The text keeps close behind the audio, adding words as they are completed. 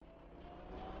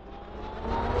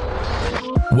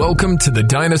Welcome to the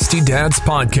Dynasty Dads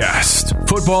Podcast.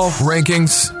 Football,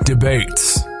 rankings,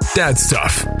 debates, dad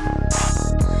stuff.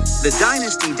 The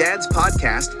Dynasty Dads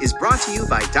Podcast is brought to you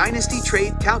by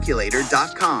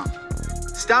DynastyTradeCalculator.com.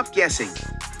 Stop guessing.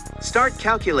 Start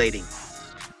calculating.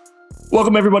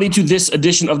 Welcome, everybody, to this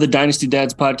edition of the Dynasty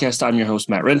Dads Podcast. I'm your host,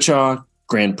 Matt Renshaw.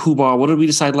 Grand Poobah. What did we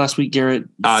decide last week, Garrett?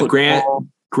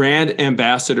 Grand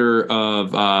ambassador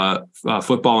of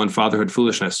football and fatherhood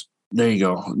foolishness. There you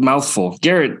go. Mouthful.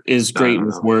 Garrett is great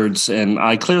with words, and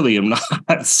I clearly am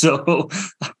not. So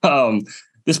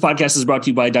this podcast is brought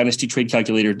to you by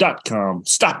DynastyTradeCalculator.com.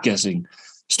 Stop guessing.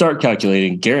 Start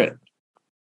calculating. Garrett,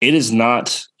 it is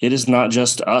not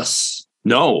just us.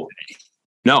 No.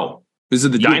 This is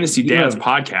the Dynasty Dads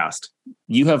Podcast.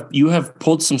 You have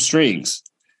pulled some strings.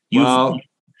 Well,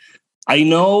 I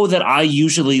know that I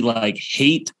usually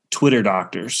hate Twitter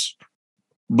doctors,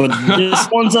 but this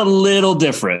one's a little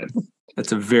different.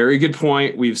 That's a very good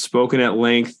point. We've spoken at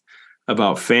length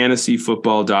about fantasy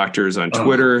football doctors on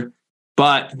Twitter,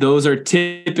 but those are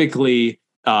typically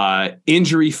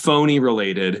injury phony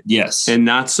related. Yes. And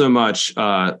not so much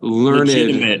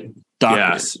learned doctors.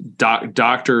 Yes,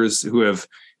 doctors who have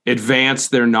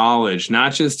advanced their knowledge,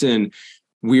 not just in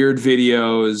weird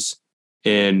videos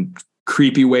and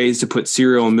creepy ways to put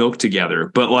cereal and milk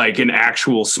together, but in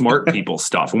actual smart people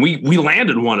stuff. And we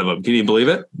landed one of them. Can you believe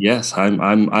it? Yes,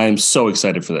 I'm so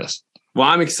excited for this. Well,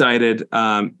 I'm excited.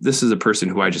 This is a person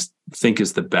who I just think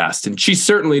is the best. And she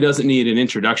certainly doesn't need an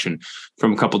introduction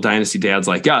from a couple Dynasty dads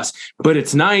like us, but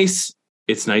it's nice.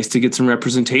 It's nice to get some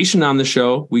representation on the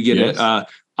show. We get an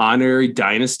honorary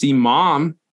Dynasty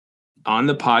mom on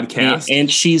the podcast.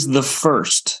 And she's the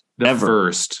first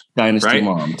Dynasty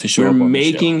mom to show up on the show. We're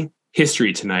making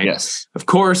history tonight. Yes. Of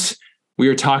course, we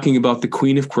are talking about the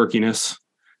queen of quirkiness,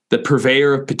 the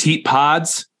purveyor of petite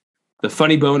pods, the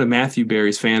funny bone of Matthew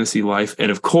Berry's fantasy life, and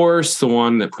of course, the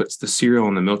one that puts the cereal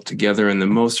and the milk together in the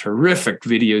most horrific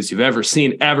videos you've ever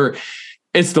seen ever.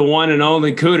 It's the one and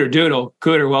only Cooter Doodle.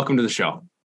 Cooter, welcome to the show.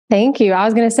 Thank you. I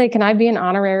was going to say, can I be an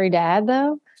honorary dad,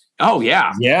 though? Oh,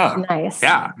 yeah. Yeah. Nice.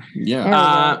 Yeah.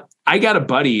 I got a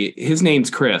buddy. His name's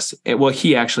Chris. Well,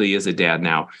 he actually is a dad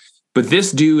now. But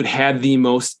this dude had the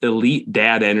most elite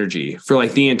dad energy for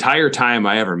the entire time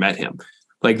I ever met him.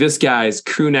 This guy's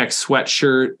crew neck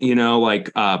sweatshirt,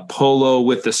 polo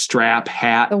with the strap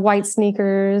hat, the white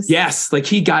sneakers. Yes.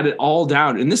 He got it all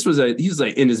down. And he was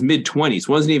in his mid-20s,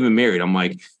 wasn't even married. I'm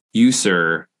like, you,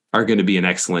 sir, are going to be an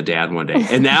excellent dad one day.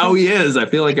 And now he is. I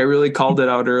feel like I really called it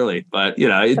out early, but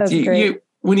you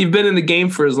when you've been in the game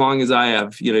for as long as I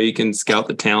have, you can scout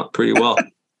the talent pretty well.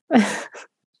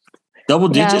 Double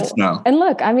digits now. And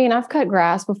look, I've cut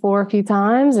grass before a few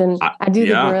times, and I do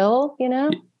the grill,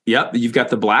 Yep. You've got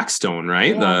the Blackstone,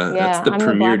 right? That's the I'm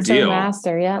premier the deal.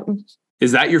 Master, yep.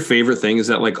 Is that your favorite thing? Is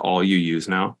that all you use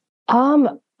now? I'm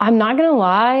not gonna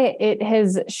lie, it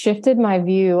has shifted my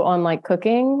view on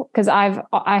cooking, because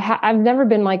I've never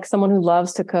been someone who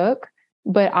loves to cook,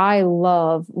 but I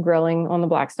love grilling on the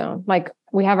Blackstone.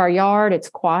 We have our yard, it's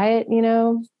quiet,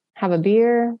 have a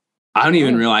beer. I don't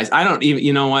even realize.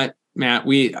 You know what, Matt,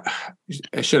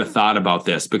 I should have thought about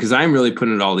this, because I'm really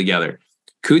putting it all together.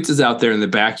 Coots is out there in the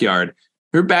backyard.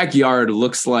 Her backyard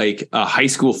looks like a high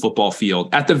school football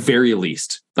field at the very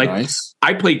least. Nice.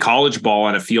 I played college ball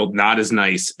on a field not as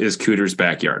nice as Cooter's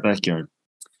backyard.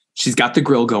 She's got the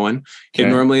grill going. Okay.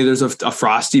 And normally there's a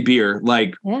frosty beer.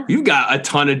 You've got a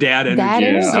ton of dad energy. Dad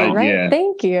energy, right? Yeah.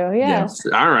 Thank you. Yeah. Yes.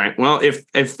 All right. Well,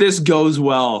 if this goes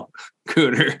well,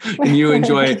 Cooter, and you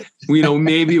enjoy,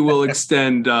 maybe we'll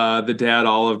extend the dad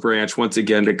olive branch once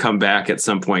again to come back at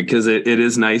some point, because it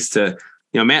is nice to,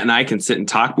 Matt and I can sit and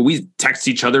talk, but we text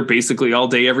each other basically all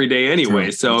day, every day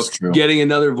anyway. So getting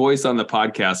another voice on the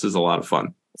podcast is a lot of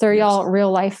fun. So are y'all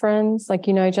real life friends?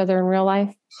 You know each other in real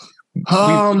life?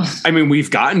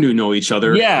 We've gotten to know each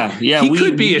other. Yeah. He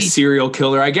could be a serial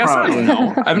killer, I guess. Probably. I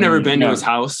don't know. I've never been to his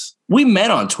house. We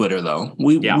met on Twitter, though.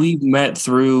 We met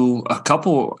through a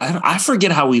couple. I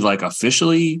forget how we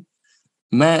officially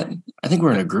met. I think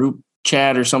we're in a group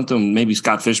chat or something. Maybe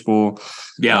Scott Fishbowl.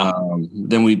 Yeah.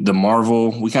 Then the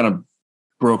Marvel. We kind of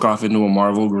broke off into a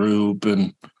Marvel group,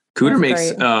 and Cooter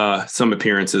makes some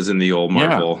appearances in the old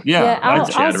Marvel. Yeah. I'll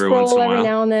scroll every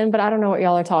now and then, but I don't know what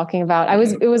y'all are talking about.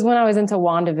 It was when I was into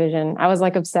WandaVision. I was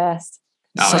obsessed.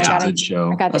 Such a good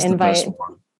show. I got the invite.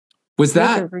 Was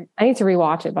that? I need to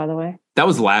rewatch it, by the way. That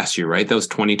was last year, right? That was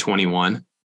 2021.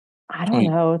 I don't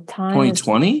know.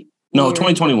 2020? No,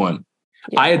 2021.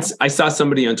 Yeah. I saw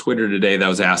somebody on Twitter today that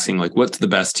was asking what's the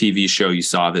best TV show you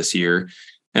saw this year?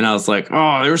 And I was like,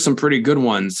 oh, there were some pretty good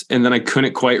ones. And then I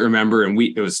couldn't quite remember. And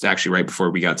it was actually right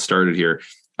before we got started here.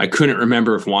 I couldn't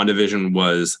remember if WandaVision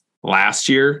was last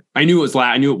year. I knew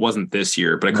it wasn't this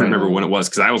year, but I couldn't remember when it was,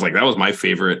 because I was like, that was my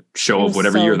favorite show of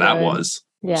whatever year that was.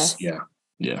 Yes. Yeah.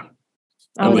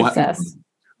 I was obsessed.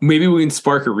 Maybe we can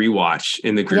spark a rewatch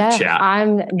in the group chat.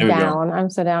 I'm down. I'm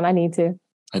so down. I need to.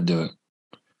 I'd do it.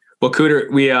 Well,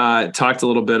 Cooter, we talked a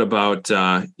little bit about,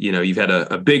 you've had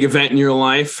a big event in your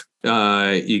life.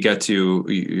 You got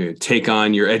to take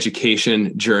on your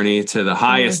education journey to the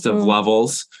highest of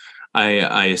levels.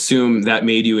 I assume that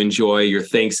made you enjoy your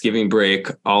Thanksgiving break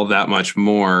all that much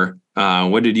more.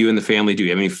 What did you and the family do? You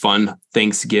have any fun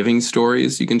Thanksgiving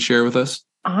stories you can share with us?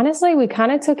 Honestly, we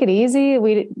kind of took it easy.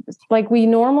 We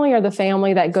normally are the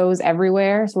family that goes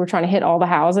everywhere. So we're trying to hit all the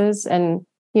houses and,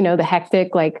 the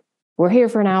hectic, like we're here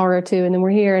for an hour or two and then we're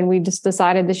here. And we just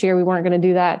decided this year we weren't going to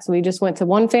do that. So we just went to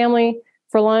one family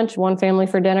for lunch, one family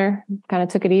for dinner, kind of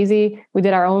took it easy. We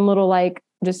did our own little,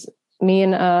 just me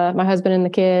and my husband and the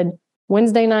kid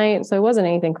Wednesday night. So it wasn't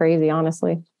anything crazy,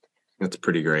 honestly. That's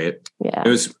pretty great. Yeah. It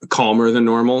was calmer than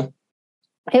normal.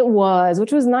 It was,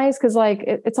 which was nice because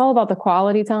it's all about the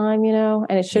quality time, and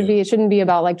it shouldn't be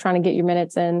about trying to get your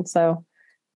minutes in. So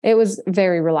it was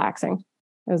very relaxing.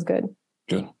 It was good.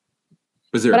 Good.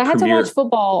 Was there? But I had to watch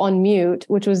football on mute,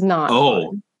 which was not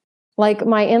fun.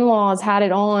 My in-laws had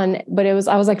it on, but I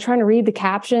was trying to read the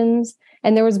captions.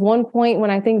 And there was one point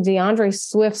when I think DeAndre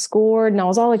Swift scored and I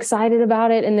was all excited about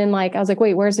it. And then I was like,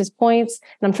 wait, where's his points?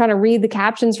 And I'm trying to read the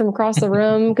captions from across the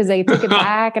room because they took it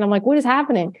back. And I'm like, what is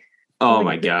happening? Oh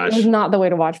my gosh. It was not the way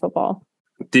to watch football.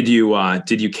 Did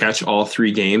you catch all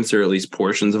three games, or at least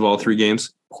portions of all three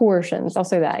games? Portions. I'll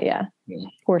say that. Yeah.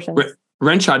 Portions.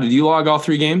 Renshaw, did you log all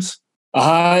three games?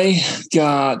 I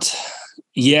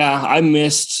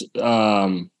missed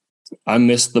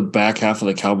the back half of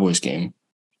the Cowboys game.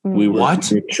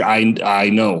 What? I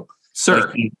know,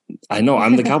 sir. I know.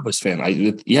 I'm the Cowboys fan.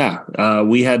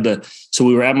 We had to. So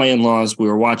we were at my in-laws. We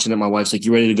were watching it. My wife's like,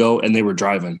 "You ready to go?" And they were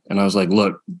driving. And I was like,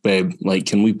 "Look, babe.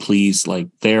 Can we please?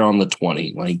 They're on the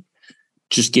 20.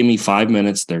 Just give me 5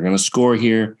 minutes. They're gonna score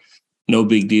here. No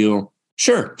big deal.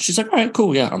 Sure." She's like, "All right,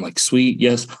 cool. Yeah." I'm like, "Sweet.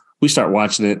 Yes." We start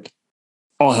watching it.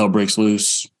 All hell breaks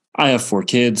loose. I have 4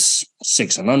 kids,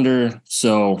 6 and under.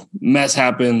 So mess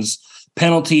happens.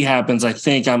 Penalty happens. I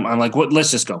think I'm like, what?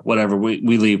 Let's just go. Whatever. We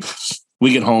leave.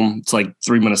 We get home. It's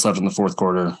 3 minutes left in the fourth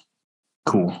quarter.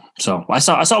 Cool. So I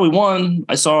saw we won.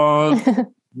 I saw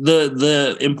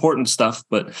the important stuff,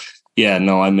 but yeah,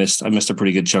 no, I missed a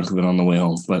pretty good chunk of it on the way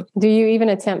home. But do you even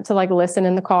attempt to listen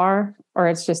in the car, or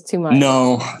it's just too much?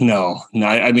 No.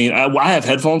 I mean, I have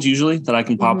headphones usually that I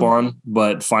can pop on,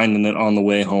 but finding it on the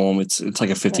way home, it's like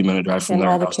a 50-minute drive from and there.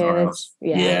 All the kids.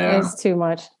 Yeah, it's too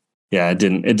much. Yeah, it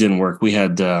didn't work. We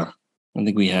had,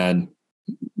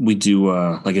 we do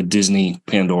a Disney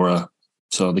Pandora.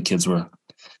 So the kids were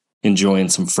enjoying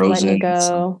some Frozen.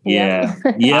 Go. Yeah.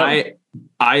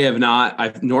 I have not.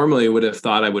 I normally would have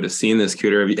thought I would have seen this,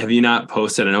 Cooter. Have you not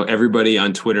posted? I know everybody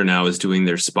on Twitter now is doing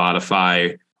their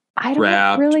Spotify. I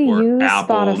don't really use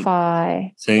Apple.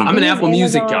 Spotify. I'm an Apple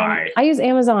Music guy. I use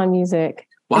Amazon Music.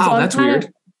 Wow, that's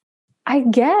weird. I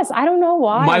guess. I don't know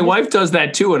why. My wife does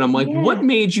that too. And I'm like, what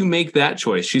made you make that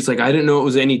choice? She's like, I didn't know it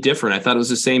was any different. I thought it was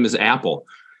the same as Apple.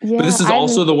 Yeah, but this is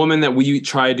also the woman that we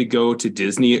tried to go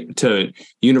to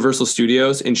Universal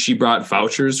Studios, and she brought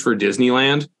vouchers for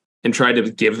Disneyland and tried to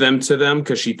give them to them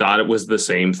because she thought it was the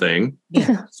same thing.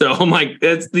 Yeah. So I'm like,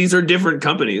 these are different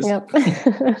companies. Yep.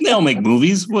 They all make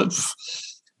movies. What?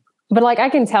 But I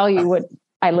can tell you what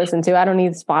I listen to. I don't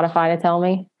need Spotify to tell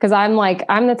me, because I'm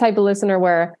the type of listener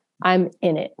where I'm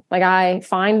in it. I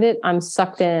find it, I'm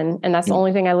sucked in, and that's the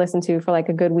only thing I listen to for a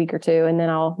good week or two, and then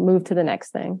I'll move to the next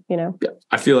thing,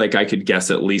 I feel like I could guess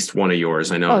at least one of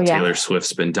yours. I know Taylor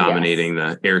Swift's been dominating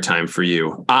the airtime for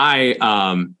you.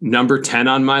 Number 10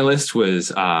 on my list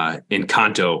was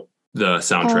Encanto, the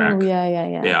soundtrack. Oh,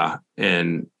 yeah. Yeah.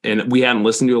 And we hadn't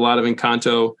listened to a lot of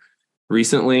Encanto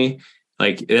recently.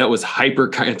 That was hyper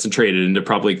concentrated into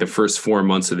probably the first 4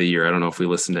 months of the year. I don't know if we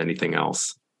listened to anything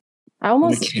else. I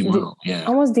almost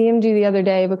DM'd you the other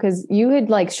day because you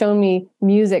had shown me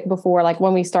music before,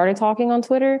 when we started talking on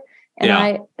Twitter. And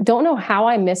I don't know how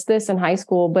I missed this in high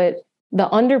school, but the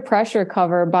Under Pressure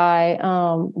cover by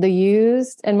The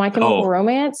Used and My Chemical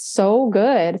Romance, so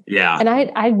good. Yeah. And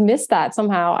I missed that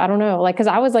somehow. I don't know, because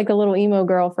I was a little emo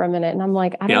girl for a minute, and I'm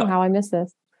like, I don't know how I missed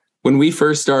this. When we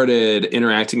first started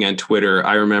interacting on Twitter,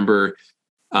 I remember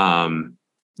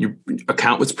your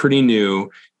account was pretty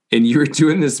new. And you were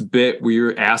doing this bit where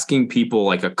you're asking people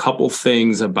a couple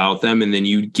things about them, and then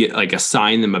you get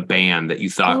assign them a band that you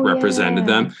thought represented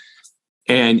them.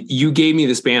 And you gave me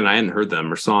this band. I hadn't heard them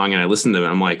or song, and I listened to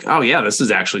them. I'm like, oh yeah, this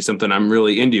is actually something I'm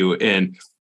really into. And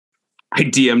I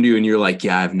DM'd you and you're like,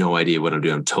 yeah, I have no idea what I'm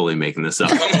doing. I'm totally making this up.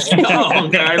 Oh,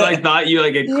 okay. I like thought you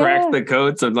like had cracked the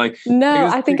codes. I'm like, no,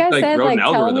 I think I said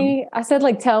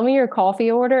like tell me your coffee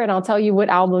order and I'll tell you what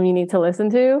album you need to listen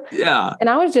to. Yeah. And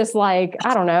I was just like,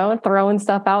 I don't know, throwing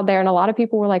stuff out there. And a lot of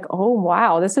people were like, oh,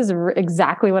 wow, this is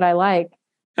exactly what I like.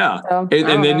 Yeah. So,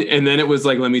 and then it was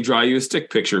like, let me draw you a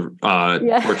stick picture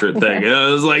portrait thing. It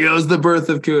was like, it was the birth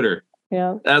of Cooter.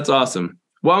 Yeah. That's awesome.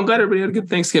 Well, I'm glad everybody had a good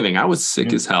Thanksgiving. I was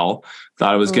sick as hell.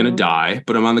 Thought I was going to die,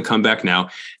 but I'm on the comeback now.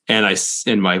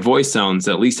 And my voice sounds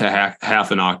at least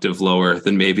half an octave lower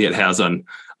than maybe it has on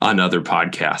other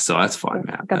podcasts. So that's fun,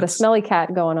 man. Got the smelly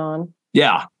cat going on.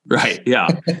 Yeah, right. Yeah.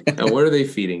 And what are they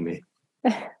feeding me?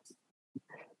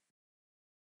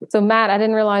 So Matt, I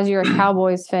didn't realize you're a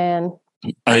Cowboys fan.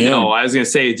 I know. I was going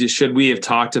to say, should we have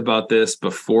talked about this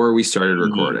before we started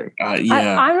recording?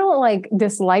 Yeah. I don't like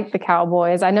dislike the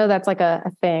Cowboys. I know that's like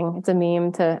a thing. It's a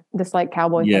meme to dislike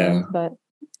Cowboy fans, but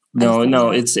no.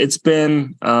 It's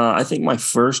been I think my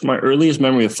earliest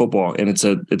memory of football, and it's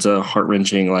a heart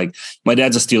wrenching. Like my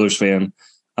dad's a Steelers fan,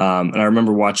 and I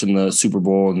remember watching the Super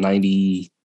Bowl in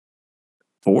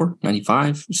 94,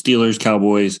 95, Steelers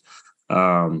Cowboys.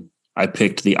 I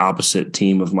picked the opposite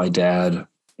team of my dad.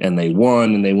 And they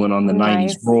won, and they went on the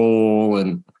 90s roll,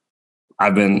 and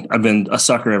I've been a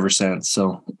sucker ever since.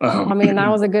 So I mean,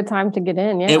 that was a good time to get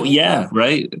in. Yeah,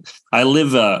 right. I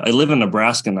live in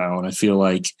Nebraska now, and I feel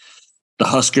like the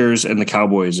Huskers and the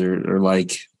Cowboys are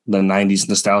like the 90s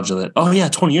nostalgia. That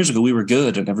 20 years ago we were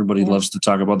good, and everybody loves to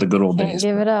talk about the good old days.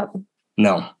 Give it up.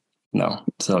 No.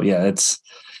 So yeah, it's.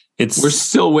 We're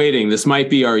still waiting. This might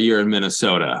be our year in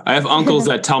Minnesota. I have uncles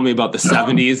that tell me about the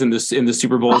 70s and in the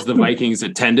Super Bowls the Vikings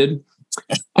attended.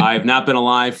 I've not been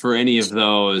alive for any of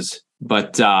those,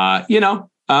 but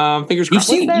fingers crossed.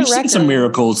 You've seen some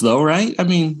miracles, though, right? I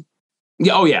mean, We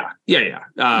had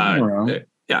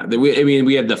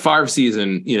the Favre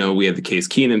season. We had the Case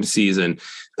Keenum season.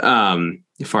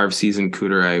 Favre season,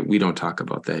 Cooter. We don't talk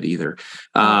about that either.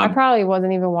 I probably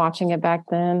wasn't even watching it back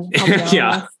then.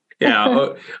 Yeah.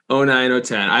 Yeah, 09,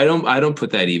 010. I don't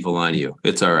put that evil on you.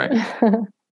 It's all right.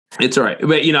 It's all right.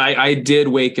 But I did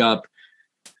wake up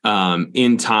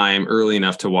in time early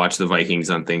enough to watch the Vikings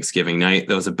on Thanksgiving night.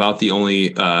 That was about the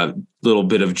only little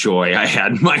bit of joy I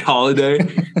had in my holiday.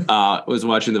 Was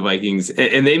watching the Vikings,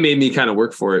 and they made me kind of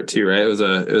work for it too. Right? It was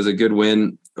a good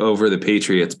win over the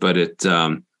Patriots, but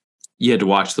you had to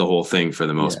watch the whole thing for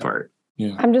the most part.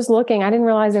 Yeah. I'm just looking. I didn't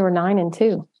realize they were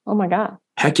 9-2. Oh my God.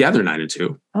 Heck yeah, they're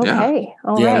 9-2. Okay. Yeah.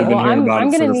 All right. I've been hearing about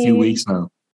it for a few weeks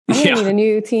now. I'm going to need a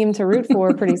new team to root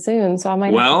for pretty soon, so I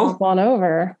might have to hop on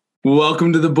over.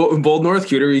 Welcome to the Bold North,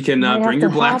 Cooter. You can bring your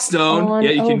Blackstone.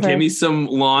 Yeah, you can give me some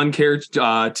lawn care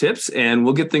tips, and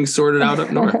we'll get things sorted out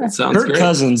up north. It sounds Kirk great.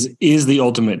 Cousins is the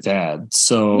ultimate dad.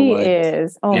 So he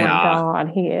is. Oh my God,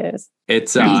 he is.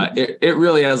 It's it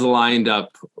really has lined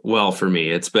up well for me.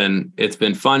 It's been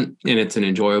fun, and it's an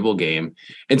enjoyable game.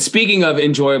 And speaking of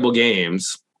enjoyable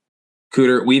games,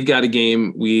 Cooter, we've got a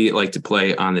game we like to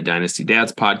play on the Dynasty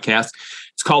Dads podcast.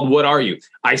 It's called What Are You?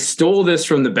 I stole this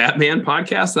from the Batman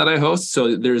podcast that I host.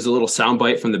 So there's a little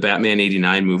soundbite from the Batman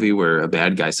 89 movie where a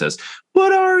bad guy says,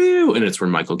 "What are you?" And it's where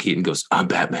Michael Keaton goes, "I'm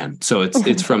Batman." So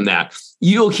it's from that.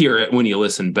 You'll hear it when you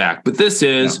listen back. But this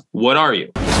is What Are You?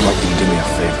 I'd like you to do me a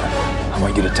favor. I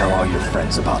want you to tell all your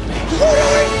friends about me. What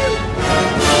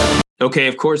are you? Okay,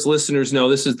 of course, listeners know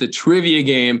this is the trivia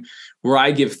game where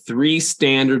I give 3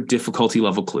 standard difficulty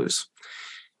level clues.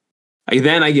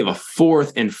 Then I give a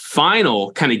 4th and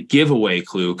final kind of giveaway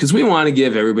clue because we want to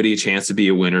give everybody a chance to be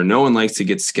a winner. No one likes to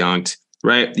get skunked,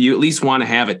 right? You at least want to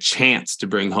have a chance to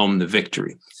bring home the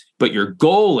victory. But your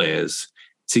goal is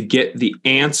to get the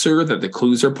answer that the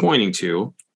clues are pointing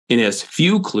to in as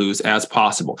few clues as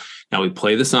possible. Now, we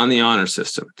play this on the honor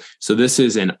system. So this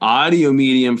is an audio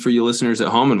medium for you listeners at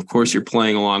home. And of course, you're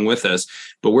playing along with us.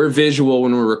 But we're visual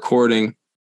when we're recording.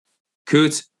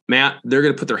 Coots, Matt, they're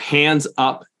going to put their hands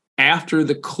up after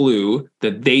the clue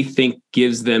that they think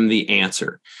gives them the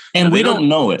answer. And now, we don't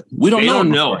know it. We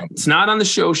don't know it. It's not on the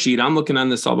show sheet. I'm looking on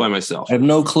this all by myself. I have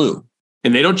no clue.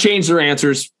 And they don't change their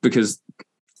answers because,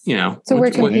 So we're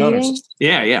competing?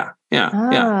 Yeah.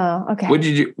 Okay. What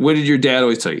did your dad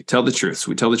always tell you? Tell the truth. So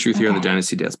we tell the truth here on the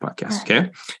Dynasty Dads podcast.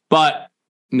 Okay. But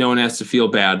no one has to feel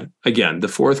bad. Again, the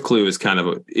 4th clue is kind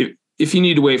of if you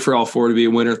need to wait for all 4 to be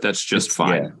a winner, that's just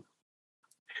fine. Yeah.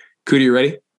 Cootie, you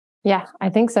ready? Yeah, I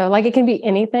think so. Like it can be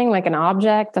anything, like an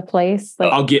object, a place.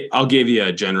 Like... I'll give you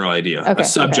a general idea, a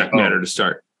subject matter to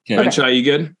start. Rachel, are you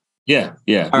good? Yeah.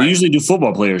 We usually do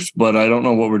football players, but I don't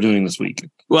know what we're doing this week.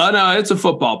 Well, no, it's a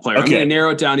football player. Okay. I'm going to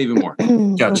narrow it down even more.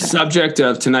 Gotcha. The subject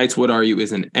of tonight's What Are You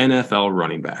is an NFL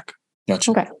running back. Gotcha.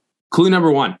 Okay. Clue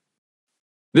number 1.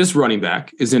 This running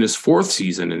back is in his 4th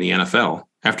season in the NFL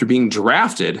after being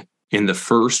drafted in the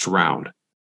 1st round.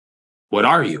 What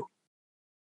are you?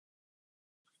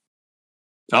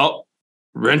 Oh,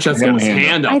 Renshaw's got his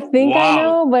hand up. I think I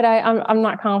know, but I'm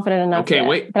not confident enough. Okay, yet,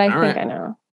 wait. But I think I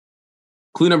know.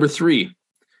 Clue number 3.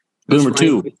 Clue number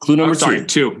 2. Clue number 2. Sorry,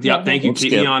 2. Yeah, thank you.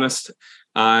 Keep me honest.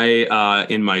 I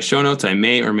in my show notes, I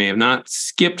may or may have not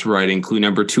skipped writing clue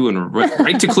number 2 and went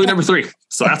right to clue number 3.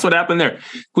 So that's what happened there.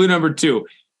 Clue number 2.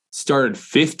 Started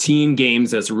 15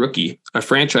 games as a rookie, a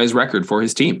franchise record for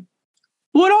his team.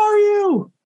 What are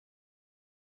you?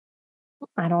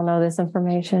 I don't know this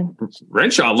information.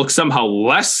 Renshaw looks somehow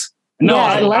less. No,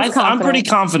 Yeah, I'm pretty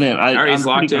confident. All right, he's I'm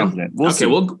locked pretty in. confident. We'll see.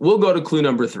 We'll go to clue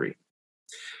number 3.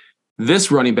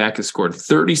 This running back has scored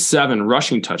 37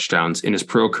 rushing touchdowns in his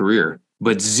pro career,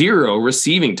 but 0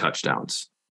 receiving touchdowns.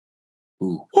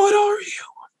 Ooh. What are you?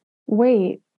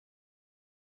 Wait.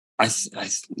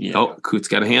 Yeah. Oh, Coot's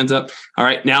got a hands up. All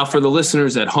right, now for the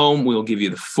listeners at home, we'll give you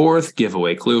the 4th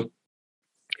giveaway clue.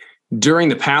 During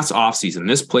the past offseason,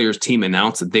 this player's team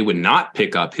announced that they would not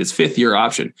pick up his 5th-year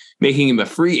option, making him a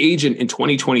free agent in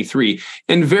 2023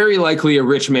 and very likely a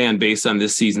rich man based on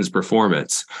this season's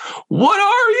performance. What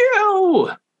are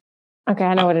you? Okay,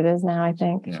 I know what it is now, I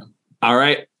think. Yeah. All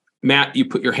right, Matt, you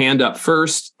put your hand up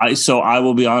first. So I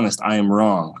will be honest, I am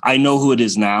wrong. I know who it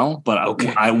is now, but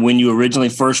okay. When you originally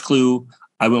first clue,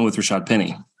 I went with Rashad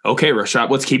Penny. Okay, Rashad,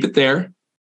 let's keep it there.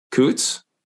 Coots?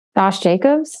 Josh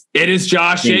Jacobs? It is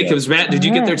Josh Jacobs. Matt, did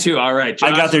you get there too? All right.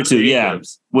 I got there too,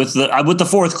 Jacobs. Yeah. With the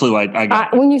 4th clue, I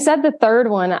got when you said the 3rd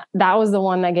one, that was the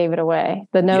one that gave it away.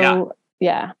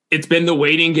 Yeah. It's been the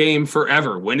waiting game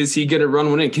forever. When is he going to run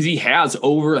one in? Because he has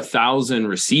over 1,000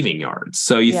 receiving yards.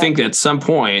 So you think at some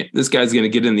point this guy's going to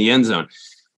get in the end zone.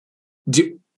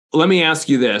 Let me ask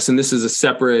you this, and this is a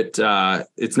separate,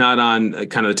 it's not on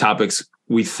kind of the topics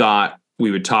we thought we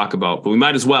would talk about, but we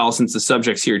might as well, since the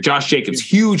subject's here. Josh Jacobs,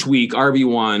 huge week,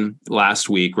 RB1 last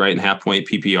week, right? In half point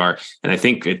PPR. And I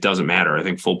think it doesn't matter. I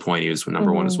think full point, he was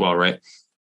number 1 as well, right?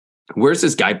 Where's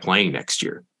this guy playing next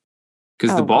year?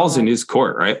 Because the ball's in his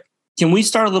court, right? Can we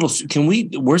start a little?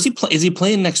 Where's he play? Is he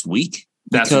playing next week?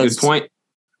 That's a good point.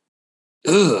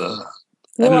 Ugh.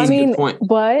 Well, I mean,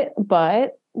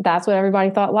 but that's what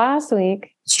everybody thought last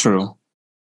week. It's true.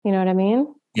 You know what I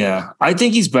mean? Yeah. I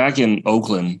think he's back in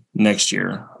Oakland next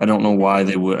year. I don't know why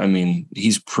they would. I mean,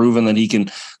 he's proven that he can.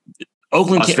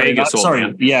 Oakland, Las Vegas,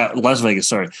 sorry. Yeah, Las Vegas,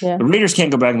 sorry. Yeah. The Raiders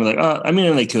can't go back and be like, I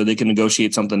mean, they could. They can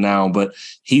negotiate something now, but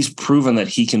he's proven that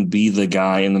he can be the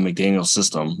guy in the McDaniel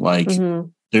system. Like,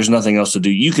 there's nothing else to do.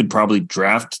 You could probably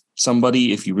draft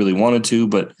somebody if you really wanted to,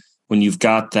 but when you've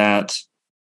got that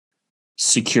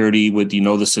security with,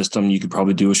 the system, you could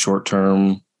probably do a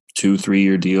short-term 2-3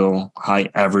 year deal, high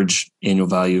average annual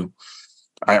value.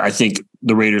 I think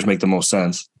the Raiders make the most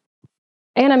sense.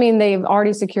 And I mean, they've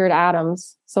already secured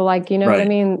Adams. So what I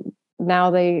mean?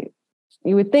 Now you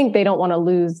would think they don't want to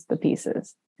lose the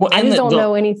pieces. I just don't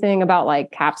know anything about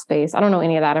like cap space. I don't know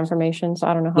any of that information. So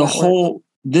I don't know how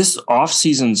this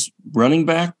offseason's running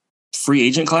back free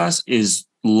agent class is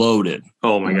loaded.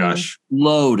 Oh my gosh.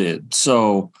 Loaded.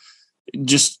 So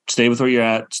just stay with where you're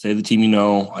at, stay the team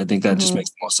I think that just makes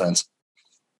the most sense.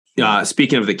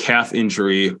 Speaking of the calf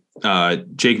injury,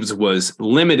 Jacobs was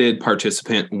limited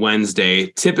participant Wednesday.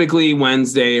 Typically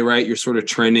Wednesday, right? You're sort of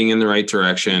trending in the right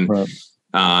direction. Right.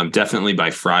 Definitely by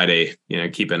Friday,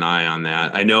 keep an eye on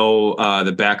that. I know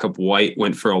the backup White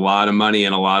went for a lot of money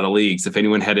in a lot of leagues. If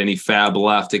anyone had any fab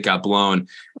left, it got blown.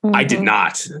 I did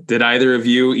not. Did either of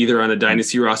you, either on a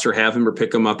dynasty roster, have him or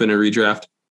pick him up in a redraft?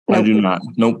 I do not.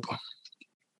 Nope.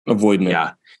 Avoiding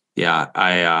it. Yeah.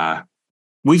 I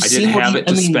didn't have it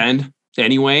to spend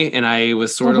anyway, and I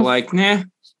was sort of like, nah.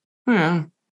 Yeah.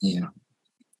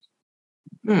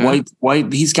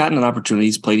 White, he's gotten an opportunity.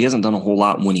 He's played. He hasn't done a whole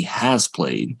lot when he has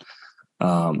played.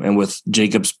 And with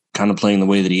Jacobs kind of playing the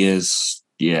way that he is,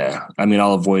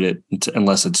 I'll avoid it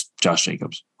unless it's Josh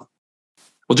Jacobs.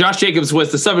 Well, Josh Jacobs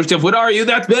was the subject of What Are You?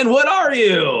 That's been What Are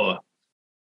You?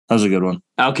 That was a good one.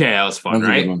 Okay, that was fun,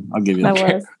 right? I'll give you that.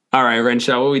 That was. All right,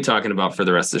 Renshaw, what are we talking about for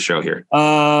the rest of the show here?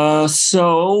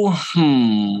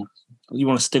 You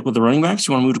want to stick with the running backs?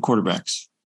 You want to move to quarterbacks?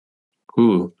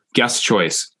 Ooh, guest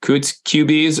choice. Coots,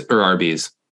 QBs or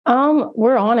RBs?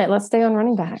 We're on it. Let's stay on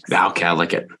running backs. Okay, I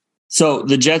like it. So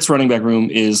the Jets running back room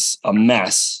is a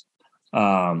mess.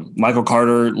 Michael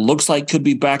Carter looks like could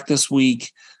be back this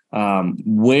week.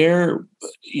 Where,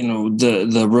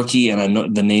 the rookie, and I know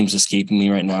the name's escaping me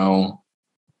right now.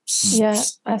 Yeah,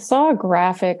 I saw a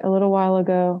graphic a little while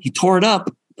ago. He tore it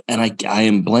up, and I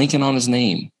am blanking on his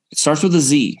name. It starts with a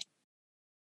Z.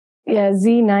 Yeah,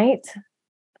 Z Knight.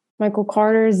 Michael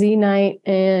Carter, Z Knight,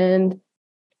 and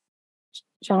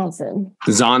Johnson.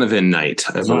 Zonovan Knight,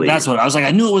 I believe. That's what I was like.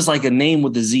 I knew it was like a name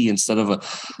with a Z instead of a.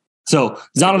 So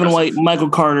Zonovan White, Michael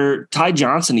Carter, Ty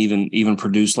Johnson even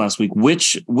produced last week.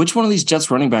 Which one of these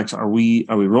Jets running backs are we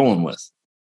rolling with?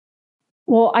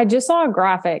 Well, I just saw a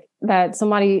graphic that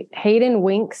Hayden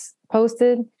Winks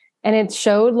posted, and it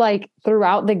showed like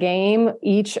throughout the game,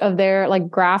 each of their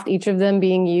graphed each of them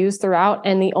being used throughout.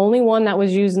 And the only one that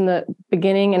was used in the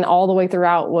beginning and all the way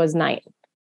throughout was Knight.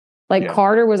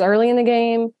 Carter was early in the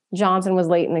game, Johnson was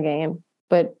late in the game,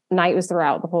 but Knight was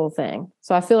throughout the whole thing.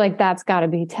 So I feel like that's got to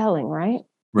be telling, right?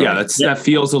 Yeah, that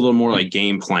feels a little more like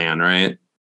game plan, right?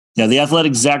 Yeah, the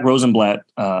Athletic Zach Rosenblatt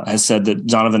has said that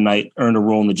Zonovan Knight earned a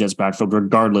role in the Jets backfield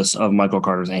regardless of Michael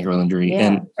Carter's ankle injury. Yeah.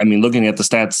 And I mean, looking at the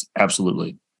stats,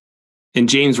 absolutely. And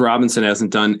James Robinson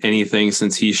hasn't done anything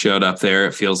since he showed up there.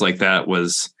 It feels like that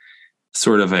was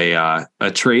sort of a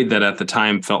trade that at the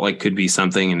time felt like could be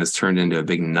something and has turned into a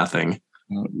big nothing.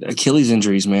 Achilles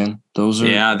injuries, man. They're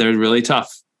really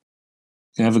tough.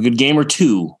 You can have a good game or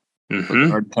two. Mm-hmm.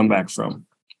 Hard to come back from.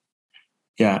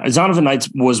 Yeah, Zonovan Knight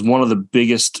was one of the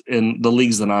biggest in the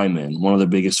leagues that I'm in, one of the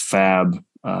biggest fab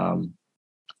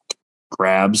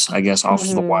grabs, I guess, off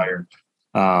the wire,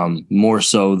 more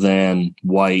so than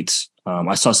White.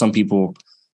 I saw some people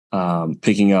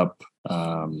picking up,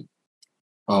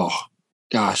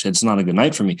 it's not a good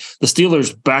night for me. The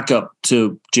Steelers back up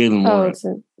to Jalen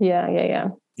Warren. Yeah.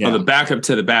 Oh, the backup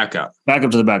to the backup.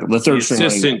 Backup to the backup. The third string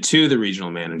assistant to the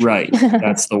regional manager. Right,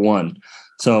 that's the one.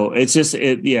 So it's just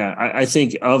I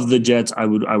think of the Jets, I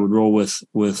would roll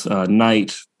with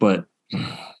Knight, but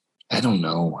I don't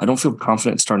know. I don't feel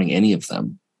confident starting any of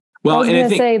them. Well, I was going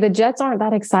to say the Jets aren't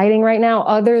that exciting right now,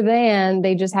 other than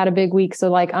they just had a big week.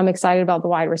 So I'm excited about the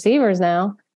wide receivers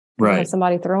now. Right,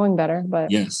 somebody throwing better.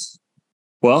 But yes.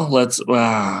 Well, let's.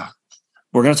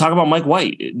 We're going to talk about Mike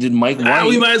White. Did Mike White?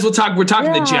 We might as well talk. We're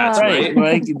talking the Jets, right?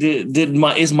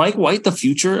 Is Mike White the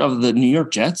future of the New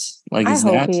York Jets? I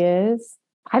hope he is.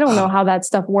 I don't know how that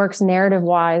stuff works narrative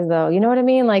wise, though. You know what I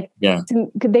mean?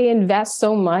 Could they invest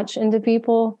so much into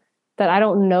people that I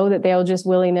don't know that they'll just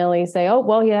willy nilly say, "Oh,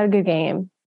 well, he had a good game,"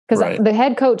 because the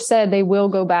head coach said they will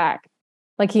go back,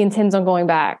 he intends on going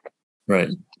back. Right.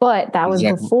 But that was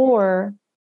before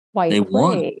White played.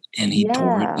 Won, and he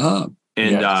tore it up.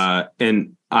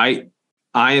 And I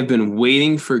have been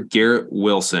waiting for Garrett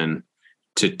Wilson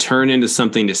to turn into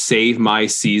something to save my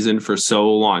season for so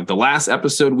long. The last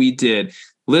episode we did,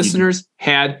 listeners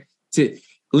had to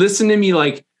listen to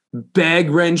me beg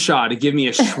Renshaw to give me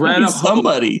a shred of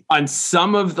somebody on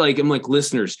some of I'm like,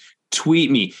 listeners,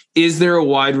 tweet me. Is there a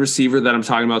wide receiver that I'm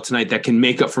talking about tonight that can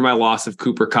make up for my loss of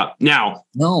Cooper Kupp? Now,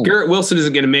 no. Garrett Wilson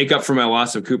isn't going to make up for my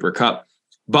loss of Cooper Kupp,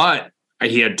 but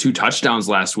he had 2 touchdowns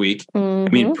last week. Mm-hmm. I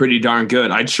mean, pretty darn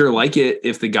good. I'd sure like it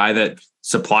if the guy that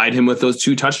supplied him with those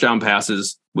 2 touchdown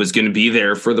passes was going to be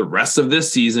there for the rest of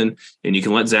this season. And you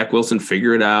can let Zach Wilson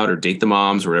figure it out or date the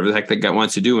moms or whatever the heck that guy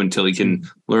wants to do until he can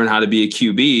learn how to be a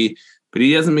QB. But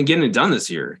he hasn't been getting it done this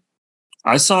year.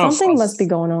 I saw something must be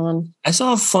going on. I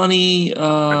saw a funny,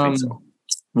 I think so.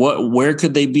 Where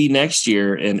could they be next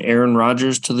year? And Aaron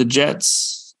Rodgers to the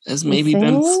Jets has maybe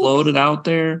been floated out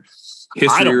there.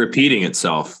 History repeating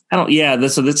itself.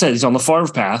 That's what it says. He's on the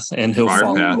Favre path, and he'll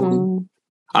fall. Mm-hmm.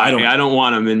 I don't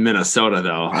want him in Minnesota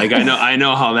though. I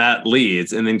know how that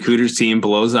leads, and then Cooter's team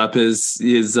blows up his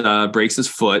breaks his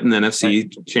foot in the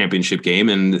NFC Championship game,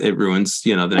 and it ruins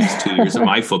the next 2 years of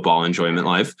my football enjoyment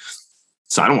life.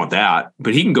 So I don't want that.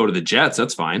 But he can go to the Jets.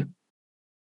 That's fine.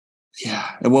 Yeah.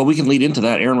 Well, we can lead into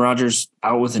that. Aaron Rodgers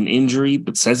out with an injury,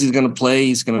 but says he's going to play.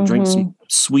 He's going to drink some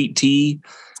sweet tea.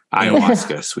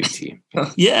 Ayahuasca sweet tea.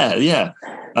 Yeah.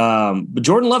 But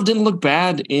Jordan Love didn't look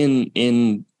bad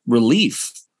in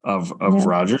relief of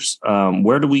Rodgers.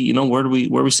 Where are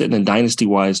we sitting in dynasty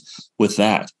wise with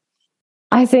that?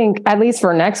 I think at least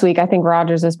for next week, I think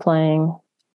Rodgers is playing.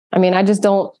 I mean, I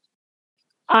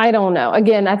don't know.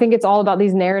 Again, I think it's all about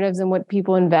these narratives and what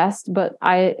people invest. But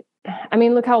I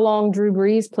mean, look how long Drew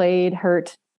Brees played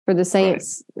hurt for the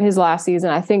Saints his last season.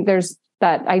 I think there's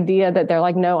that idea that they're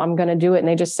like, no, I'm going to do it. And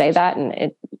they just say that and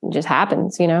it just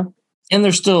happens, And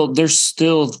they're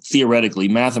still theoretically,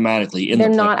 mathematically they're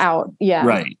not out. Yeah.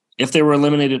 Right. If they were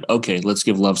eliminated, okay, let's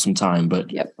give Love some time,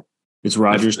 but it's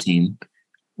Rodgers' team.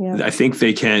 Yeah. I think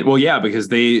they can. Well, yeah, because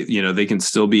they can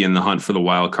still be in the hunt for the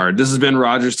wild card. This has been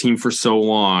Rodgers' team for so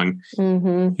long.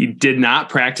 Mm-hmm. He did not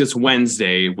practice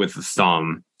Wednesday with the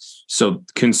thumb. So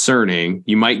concerning,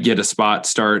 you might get a spot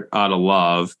start out of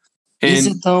Love. And is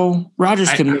it though?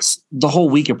 Rodgers can miss the whole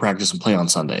week of practice and play on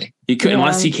Sunday. He could,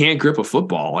 unless he can't grip a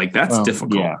football. That's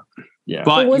difficult. Yeah.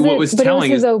 But it was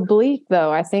telling his is oblique,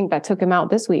 though. I think that took him out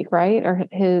this week, right? Or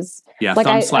his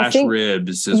thumb /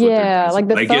 ribs is what yeah, they're like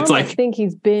the thumb. it's like, I think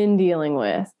he's been dealing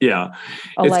with. Yeah,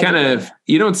 allegedly. It's kind of,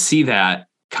 you don't see that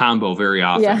combo very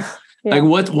often. Yeah.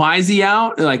 Like why is he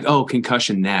out? Like, oh,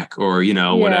 concussion neck or,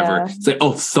 whatever. It's like,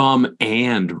 oh, thumb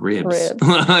and ribs.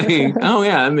 Like, oh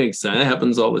yeah, that makes sense. That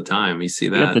happens all the time. You see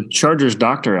that. You got the Chargers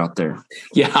doctor out there.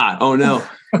 Yeah. Oh no.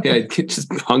 Yeah. Just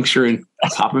puncturing,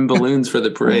 popping balloons for the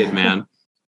parade, man.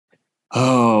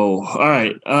 Oh, all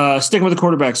right. Sticking with the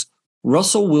quarterbacks.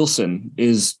 Russell Wilson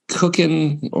is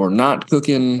cooking or not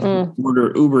cooking.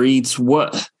 Order Uber Eats.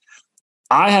 What?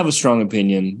 I have a strong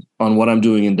opinion on what I'm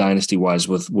doing in dynasty wise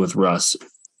with Russ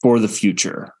for the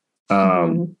future.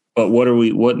 But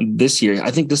what this year?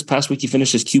 I think this past week he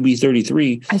finished as QB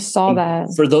 33. I saw that.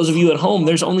 For those of you at home,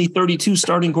 there's only 32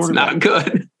 starting quarterbacks. Not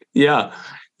good. Yeah.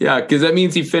 Yeah. Because that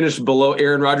means he finished below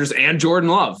Aaron Rodgers and Jordan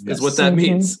Love is what that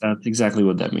means. That's exactly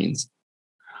what that means.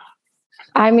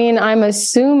 I mean, I'm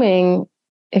assuming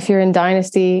if you're in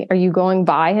dynasty, are you going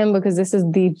by him? Because this is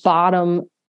the bottom.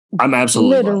 I'm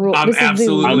absolutely.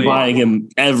 I'm buying him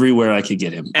everywhere I could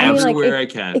get him. Everywhere I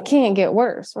can. It can't get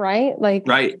worse, right? Like,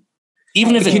 right.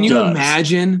 Even if can you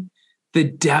imagine the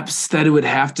depths that it would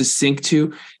have to sink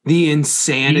to, the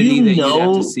insanity that you'd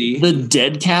have to see? The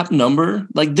dead cap number,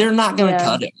 like they're not going to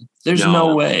cut him. There's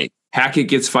no way. Hackett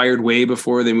gets fired way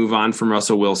before they move on from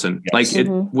Russell Wilson. Yes. Like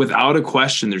without a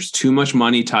question, there's too much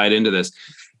money tied into this.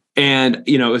 And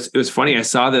it was funny. I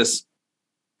saw this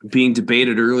being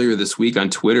debated earlier this week on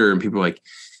Twitter, and people were like,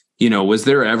 was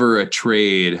there ever a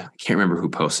trade? I can't remember who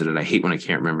posted it. I hate when I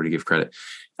can't remember to give credit.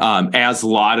 As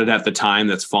lauded at the time,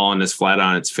 that's fallen as flat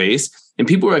on its face. And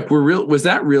people were like, was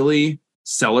that really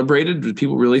celebrated? Did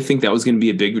people really think that was going to be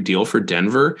a big deal for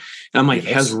Denver? And I'm like,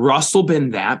 has Russell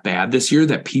been that bad this year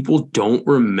that people don't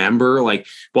remember? Like,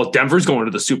 well, Denver's going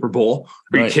to the Super Bowl.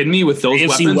 Are you kidding me with those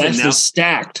AFC weapons? West is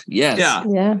stacked. Yes.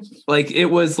 Yeah. Like it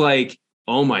was like,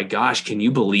 oh my gosh, can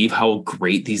you believe how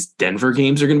great these Denver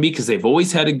games are going to be? Because they've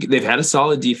always had a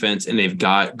solid defense and they've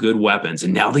got good weapons.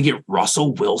 And now they get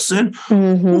Russell Wilson.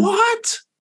 What?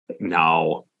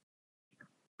 No.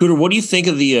 Cooter, what do you think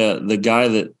of the guy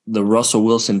that the Russell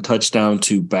Wilson touchdown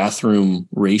to bathroom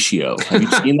ratio? Have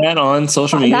you seen that on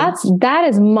social media? That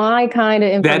is my kind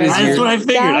of information. That's what I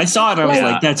figured. I saw it. I was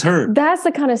like, that's her. That's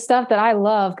the kind of stuff that I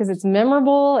love because it's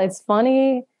memorable, it's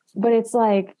funny, but it's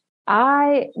like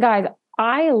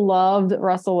I loved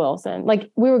Russell Wilson. Like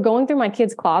we were going through my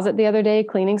kid's closet the other day,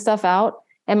 cleaning stuff out.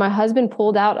 And my husband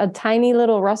pulled out a tiny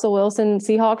little Russell Wilson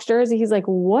Seahawks jersey. He's like,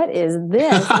 what is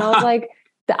this? And I was like,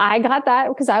 I got that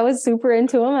because I was super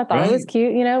into him. I thought it was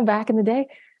cute, back in the day.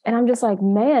 And I'm just like,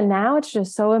 man, now it's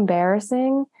just so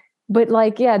embarrassing. But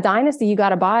like, yeah, dynasty, you got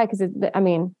to buy because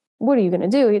what are you going to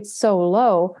do? It's so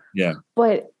low. Yeah.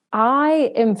 But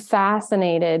I am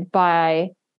fascinated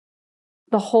by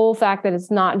the whole fact that it's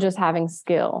not just having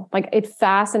skill. Like it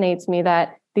fascinates me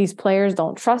that these players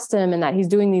don't trust him and that he's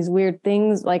doing these weird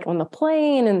things like on the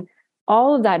plane, and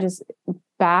all of that just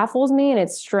baffles me, and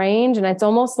it's strange. And it's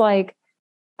almost like,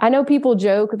 I know people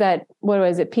joke that,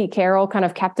 Pete Carroll kind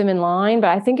of kept him in line, but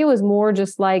I think it was more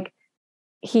just like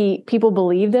people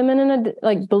believed him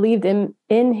believed in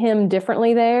him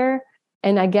differently there.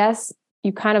 And I guess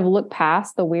you kind of look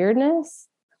past the weirdness.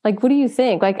 Like, what do you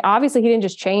think? Like, obviously he didn't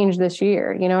just change this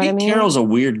year. You know what I mean? Carroll's a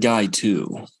weird guy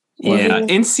too. Yeah.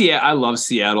 In Seattle, I love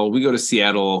Seattle. We go to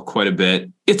Seattle quite a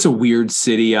bit. It's a weird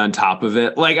city on top of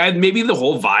it. Like maybe the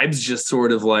whole vibe's just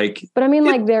sort of like, but I mean,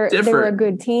 like they were a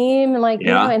good team and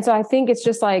and so I think it's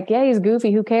just like, yeah, he's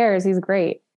goofy. Who cares? He's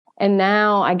great. And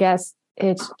now I guess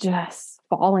it's just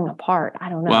falling apart. I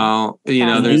don't know. Well, the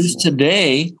news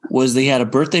today was they had a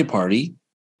birthday party.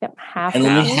 Yep, half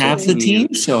the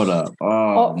team showed up.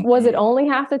 Was it only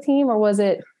half the team or was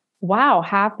it? Wow,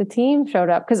 half the team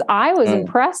showed up because I was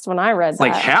impressed when I read that.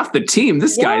 Like half the team.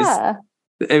 This guy's.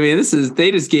 I mean, they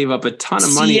just gave up a ton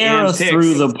of money. Sierra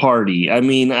threw the party. I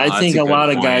mean, I think a lot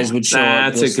of guys would show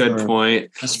up. That's a good point.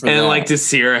 And like, does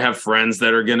Sierra have friends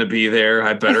that are going to be there?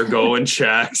 I better go and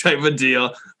check type of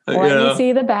deal. Let me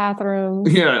see the bathroom.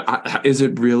 Yeah. Is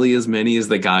it really as many as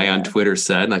the guy on Twitter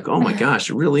said? Like, oh my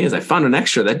gosh, it really is. I found an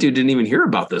extra. That dude didn't even hear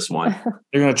about this one.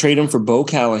 They're going to trade him for Bo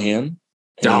Callahan.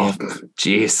 Oh,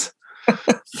 jeez.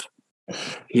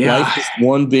 Yeah. Life is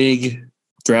one big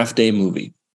draft day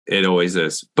movie. It always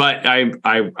is. But I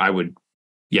would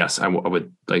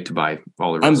like to buy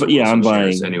all the rest. I'm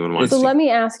buying. Anyone wants to. So let me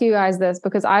ask you guys this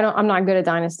because I'm not good at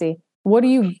dynasty. What are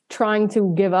you trying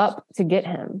to give up to get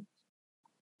him?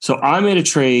 So I made a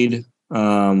trade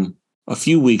a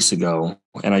few weeks ago,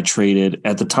 and I traded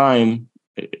at the time.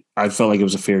 I felt like it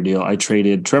was a fair deal. I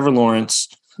traded Trevor Lawrence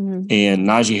Mhm. and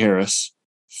Najee Harris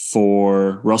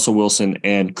for Russell Wilson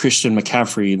and Christian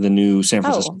McCaffrey, the new San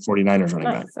Francisco 49ers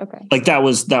running back. Nice. Okay. Like that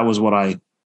was what I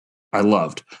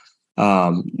loved.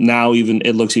 Now even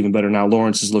it looks even better. Now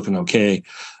Lawrence is looking okay.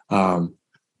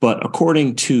 But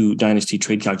according to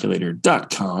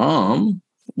dynastytradeCalculator.com,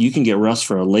 you can get Russ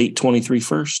for a late 23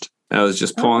 first. I was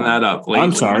just pulling that up.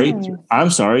 I'm sorry.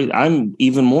 I'm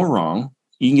even more wrong.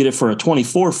 You can get it for a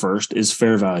 24 first is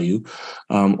fair value,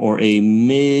 or a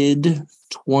mid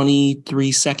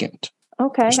 23 second.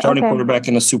 Okay. Starting quarterback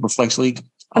in a super flex league.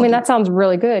 That sounds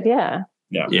really good. Yeah.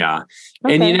 Yeah.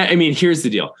 Okay. And here's the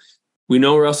deal. We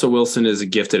know Russell Wilson is a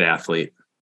gifted athlete.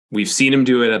 We've seen him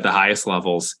do it at the highest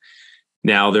levels.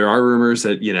 Now there are rumors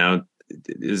that,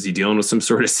 is he dealing with some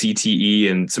sort of CTE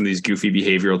and some of these goofy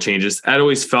behavioral changes? I'd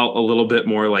always felt a little bit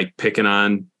more like picking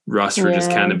on Russ for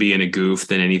just kind of being a goof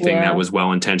than anything that was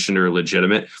well-intentioned or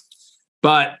legitimate.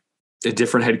 But a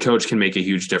different head coach can make a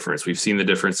huge difference. We've seen the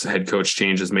difference head coach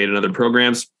changes made in other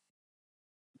programs.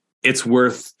 It's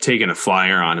worth taking a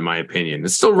flyer on, in my opinion.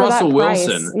 It's still Russell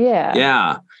Wilson. Yeah.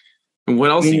 Yeah. And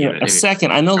what else? A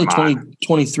second. I know the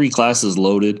 2023 class is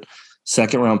loaded.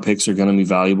 Second round picks are going to be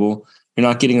valuable. You're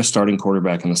not getting a starting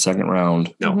quarterback in the second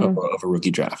round of a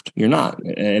rookie draft. You're not.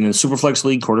 And in a Superflex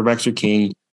league, quarterbacks are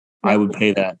king. I would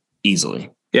pay that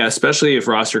easily. Yeah, especially if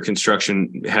roster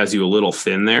construction has you a little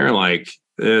thin there. Like,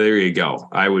 there you go.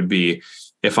 I would be,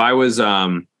 if I was,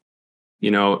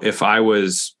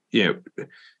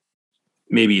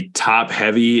 maybe top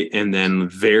heavy and then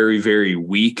very, very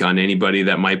weak on anybody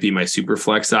that might be my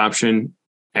Superflex option.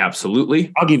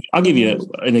 Absolutely. I'll give you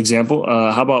an example.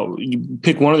 How about you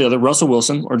pick one or the other, Russell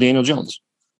Wilson or Daniel Jones?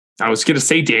 I was going to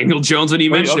say Daniel Jones when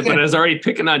you mentioned it, but I was already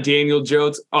picking on Daniel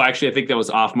Jones. Oh, actually, I think that was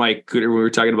off mic when we were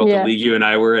talking about the league you and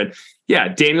I were in. Yeah,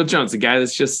 Daniel Jones, the guy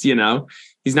that's just, he's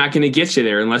not going to get you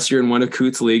there unless you're in one of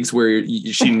Coots leagues where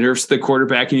she nerfs the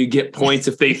quarterback and you get points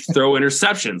if they throw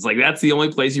interceptions. Like, that's the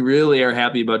only place you really are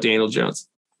happy about Daniel Jones.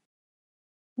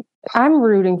 I'm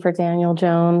rooting for Daniel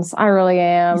Jones. I really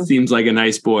am. He seems like a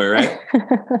nice boy, right?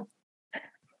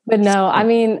 But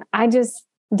no,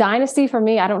 Dynasty for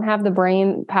me, I don't have the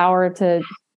brain power to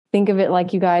think of it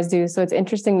like you guys do. So it's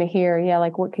interesting to hear. Yeah.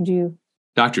 Like, what could you?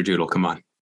 Dr. Doodle, come on.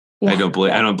 Yeah, I don't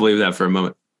believe that for a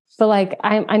moment. But like,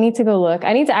 I need to go look.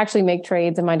 I need to actually make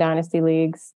trades in my Dynasty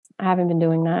leagues. I haven't been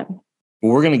doing that.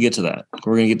 Well, we're going to get to that.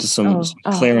 We're going to get to some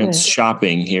clearance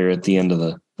shopping here at the end of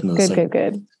the segment.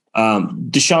 Good.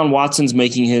 Deshaun Watson's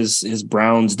making his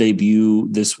Browns debut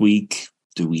this week.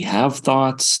 Do we have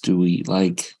thoughts? Do we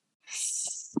like?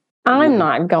 I'm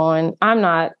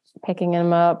not picking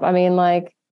him up.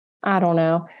 I don't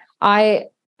know. I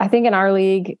think in our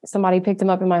league, somebody picked him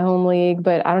up in my home league,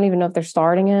 but I don't even know if they're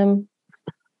starting him.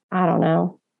 I don't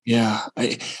know. Yeah.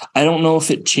 I don't know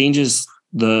if it changes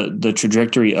the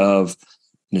trajectory of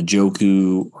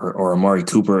Njoku or Amari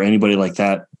Cooper or anybody like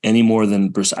that any more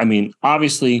than Brissett.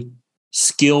 Obviously,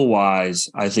 skill-wise,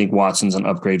 I think Watson's an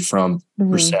upgrade from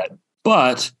Brissett.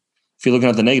 But if you're looking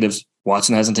at the negatives,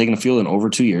 Watson hasn't taken a field in over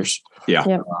 2 years. Yeah.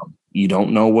 Yep. You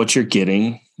don't know what you're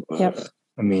getting. Yep.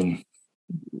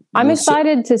 I'm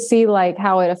excited to see like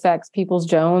how it affects Peoples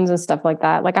Jones and stuff like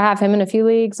that. Like I have him in a few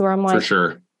leagues where I'm like, for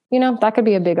sure, that could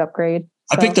be a big upgrade.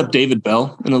 I picked up David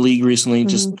Bell in a league recently,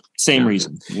 just same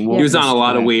reason. He was on a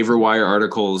lot of waiver wire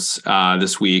articles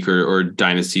this week or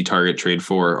Dynasty Target Trade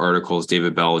for articles.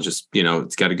 David Bell just,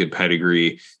 it's got a good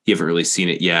pedigree. You haven't really seen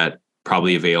it yet.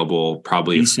 Probably available,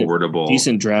 probably affordable.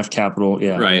 Decent draft capital.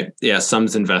 Yeah. Right. Yeah.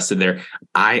 Some's invested there.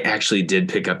 I actually did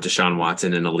pick up Deshaun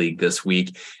Watson in a league this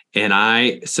week. And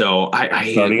I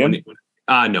starting him?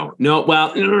 No.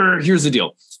 Well, here's the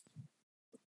deal.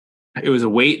 It was a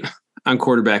wait on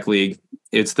quarterback league.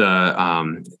 It's the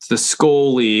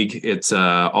Skol League. It's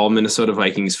all Minnesota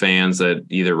Vikings fans that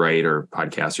either write or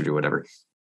podcast or do whatever.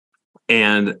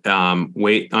 And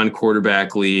wait on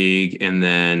quarterback league, and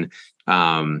then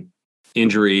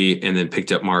injury, and then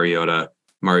picked up Mariota.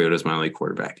 Mariota's my only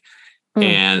quarterback.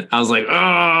 And I was like, and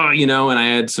I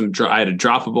had I had a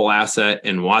droppable asset,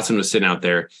 and Watson was sitting out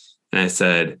there, and I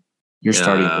said, "You're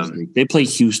starting this league. They play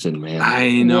Houston, man.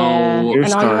 I know." Yeah.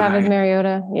 And all you have is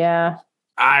Mariota. Yeah.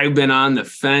 I've been on the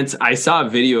fence. I saw a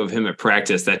video of him at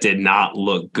practice that did not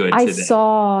look good today. I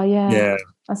saw, yeah.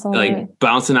 I saw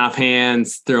bouncing off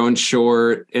hands, throwing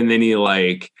short, and then he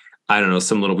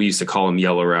we used to call them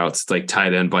yellow routes. It's like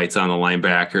tight end bites on the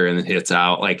linebacker and then hits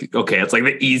out. Like, okay, it's like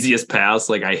the easiest pass.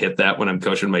 Like I hit that when I'm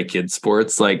coaching my kids'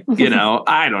 sports. Like,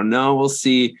 I don't know. We'll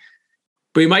see.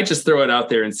 But he might just throw it out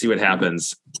there and see what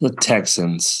happens. The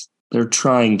Texans, they're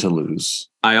trying to lose.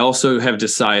 I also have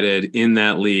decided in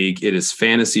that league, it is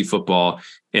fantasy football.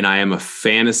 and I am a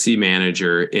fantasy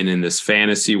manager. And in this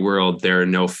fantasy world, there are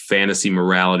no fantasy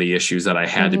morality issues that I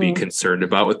had to be concerned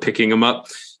about with picking him up,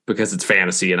 because it's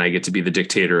fantasy and I get to be the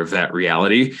dictator of that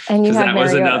reality. Because that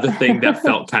was another thing that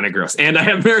felt kind of gross. And I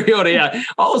have Mariota. Yeah.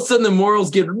 All of a sudden the morals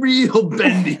get real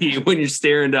bendy when you're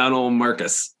staring down old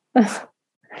Marcus.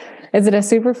 Is it a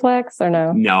super flex or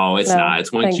no? No, it's not.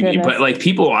 It's one QB. But like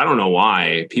people, I don't know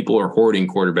why people are hoarding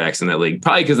quarterbacks in that league.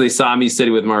 Probably because they saw me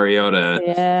sitting with Mariota.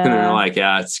 Yeah. And they're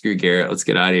like, screw Garrett. Let's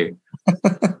get out of here.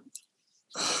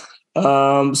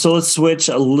 So let's switch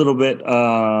a little bit.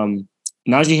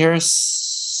 Najee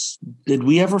Harris. Did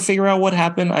we ever figure out what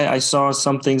happened? I saw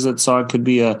some things that saw it could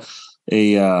be a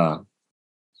I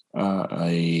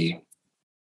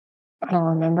don't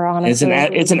remember, honestly.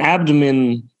 It's an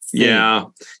abdomen thing. Yeah,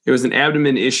 it was an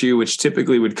abdomen issue, which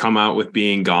typically would come out with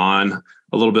being gone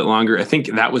a little bit longer. I think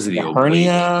that was the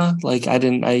hernia. Like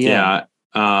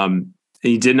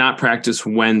he did not practice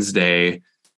Wednesday.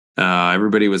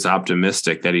 Everybody was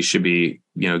optimistic that he should be,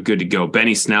 good to go.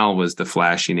 Benny Snell was the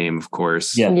flashy name, of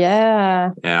course.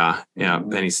 Yeah.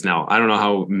 Benny Snell. I don't know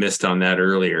how missed on that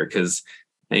earlier, because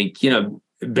I think,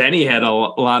 Benny had a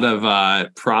lot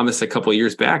of promise a couple of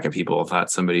years back, and people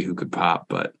thought somebody who could pop.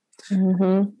 But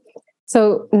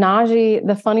So Najee,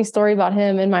 the funny story about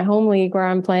him in my home league where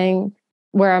I'm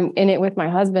in it with my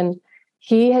husband,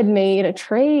 he had made a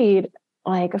trade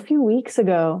like a few weeks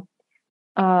ago.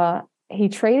 He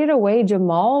traded away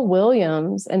Jamal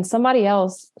Williams and somebody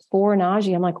else for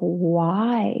Najee. I'm like,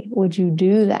 why would you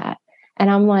do that? And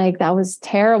I'm like, that was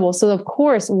terrible. So of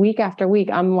course, week after week,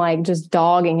 I'm like just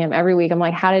dogging him every week. I'm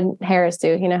like, how did Harris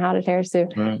do? How did Harris do?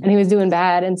 Right. And he was doing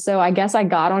bad. And so I guess I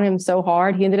got on him so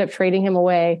hard. He ended up trading him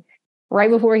away right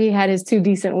before he had his 2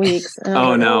 decent weeks.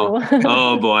 Oh, no.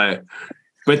 Oh, boy.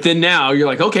 But then now you're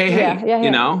like, okay, hey,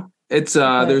 it's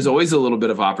there's always a little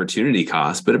bit of opportunity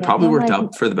cost, but it probably worked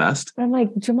out for the best. I'm like,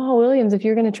 Jamal Williams, if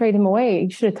you're going to trade him away, you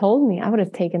should have told me. I would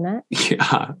have taken that.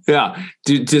 Yeah.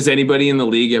 Does anybody in the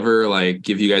league ever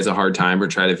give you guys a hard time or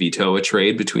try to veto a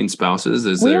trade between spouses?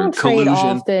 Is there collusion? Trade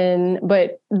often,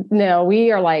 but no,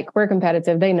 we're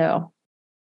competitive. They know.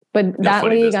 But that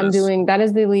league that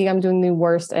is the league I'm doing the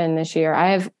worst in this year.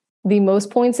 I have the most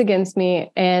points against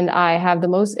me, and I have the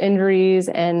most injuries,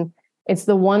 and it's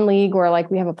the one league where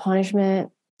we have a punishment.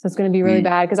 So it's going to be really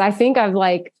bad. Cause I think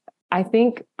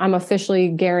I'm officially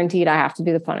guaranteed I have to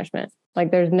do the punishment.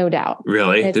 There's no doubt.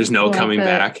 Really? There's no coming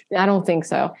back. I don't think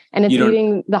so. And it's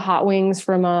eating the hot wings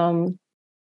from,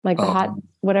 the hot,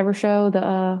 whatever show,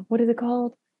 what is it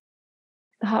called?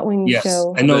 The hot wings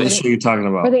show. I know the show you're talking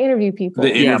about. Where they interview people.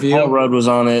 Paul Rudd was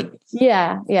on it.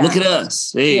 Yeah. Look at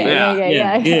us. Hey.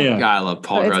 Yeah. God, I love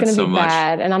Paul Rudd so much. It's going to be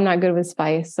bad, and I'm not good with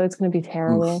spice, so it's going to be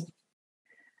terrible.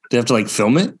 Do you have to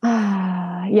film it?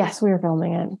 Yes, we are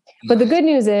filming it. But the good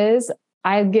news is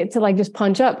I get to just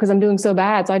punch up because I'm doing so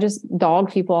bad. So I just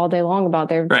dog people all day long about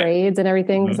their trades and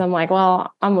everything. Because I'm like,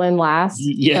 well, I'm in last.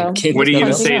 Yeah. So what are you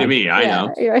going to say to me? I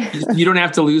know. Yeah. You don't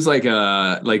have to lose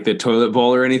the toilet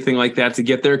bowl or anything like that to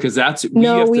get there. Because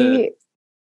we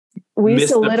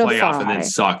miss solidify the playoff and then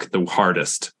suck the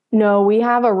hardest. No, we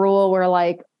have a rule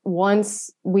where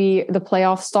once the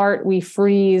playoffs start, we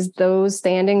freeze those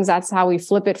standings. That's how we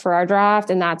flip it for our draft.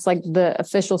 And that's the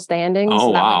official standings. Oh,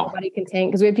 wow. Nobody can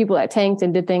tank, because we had people that tanked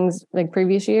and did things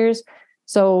previous years.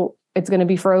 So it's going to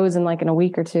be frozen in a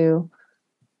week or two.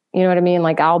 You know what I mean?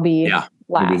 I'll be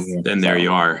last. Then there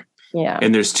you are. Yeah.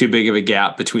 And there's too big of a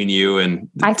gap between you and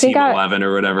team 11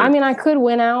 or whatever. I mean, I could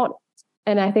win out.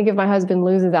 And I think if my husband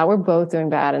loses out, we're both doing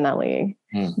bad in that league.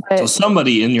 But, so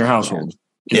somebody in your household.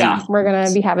 Yeah, we're going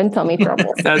to be having tummy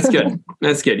trouble. That's good.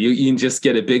 That's good. You can just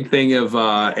get a big thing of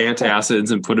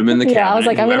antacids and put them in the cabinet. I was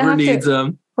like, whoever needs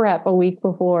them. Prep a week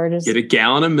before. Just get a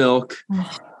gallon of milk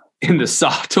in the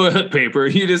soft toilet paper.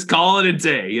 You just call it a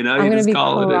day. I'm going to be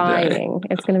crying.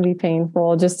 It's going to be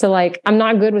painful. Just to I'm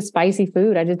not good with spicy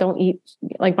food. I just don't eat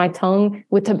my tongue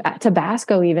with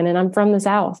Tabasco even. And I'm from the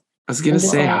South. I was going to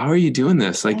say, how are you doing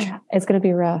this? It's going to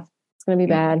be rough. It's going to be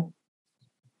bad.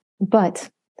 But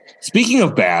speaking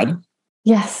of bad,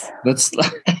 yes, let's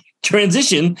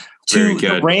transition to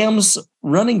the Rams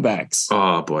running backs.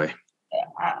 Oh boy,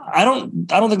 I don't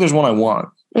think there's one I want.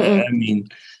 I mean,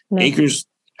 no. Akers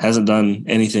hasn't done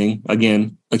anything.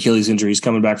 Again, Achilles injury. He's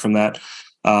coming back from that.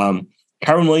 Kyren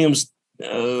Williams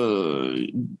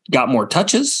got more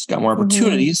touches, got more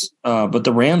opportunities, but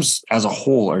the Rams as a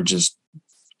whole are just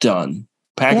done.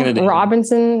 Packing it in.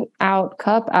 Robinson out,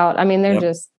 Kupp out. I mean,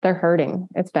 they're hurting.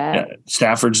 It's bad. Yeah.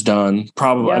 Stafford's done.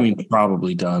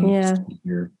 Probably done. Yeah.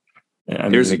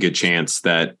 There's a good chance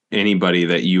that anybody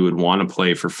that you would want to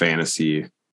play for fantasy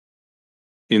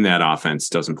in that offense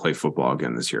doesn't play football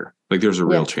again this year. Like there's a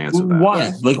real chance of that.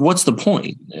 Why? Like, what's the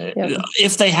point?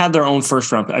 If they had their own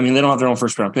first round, I mean, they don't have their own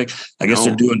first round pick. I guess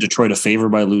they're doing Detroit a favor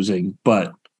by losing,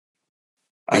 but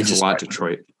Thanks a lot,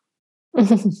 Detroit.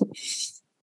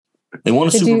 They won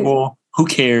a Super Bowl. Who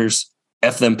cares?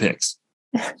 F them picks.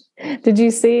 Did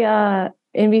you see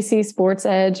NBC Sports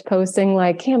Edge posting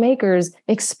like Cam Akers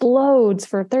explodes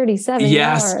for 37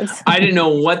 yards? I didn't know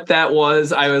what that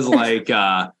was. I was like,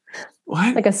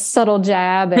 what? Like a subtle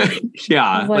jab. And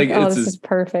yeah. like oh, this is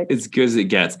perfect. It's good as it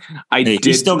gets.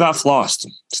 He still got flossed.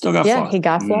 He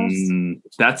got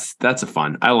flossed. That's a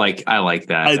fun. I like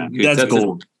that. That's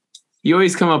gold. You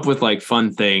always come up with like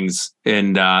fun things,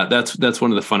 and that's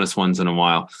one of the funnest ones in a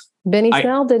while. Benny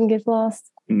Snell didn't get flossed.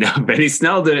 No, Benny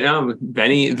Snell didn't.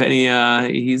 Benny's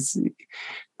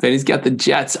got the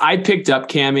Jets. I picked up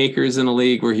Cam Akers in a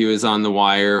league where he was on the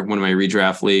wire, one of my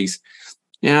redraft leagues.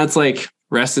 Yeah, it's like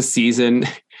rest of season.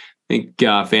 I think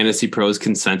Fantasy Pros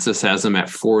consensus has him at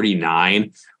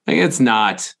 49. Like that's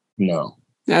not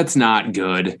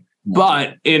good.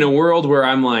 But in a world where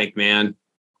I'm like, man,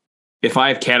 if I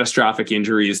have catastrophic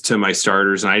injuries to my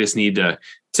starters and I just need to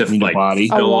like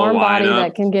a warm body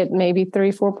that can get maybe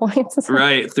 3-4 points.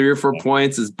 Right. 3 or 4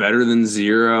 points is better than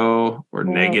 0 or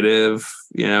negative,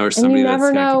 or something. And you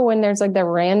never know when there's like that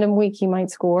random week he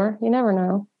might score. You never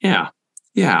know. Yeah.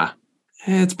 Yeah.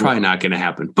 It's probably not going to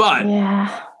happen, but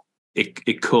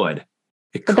it could.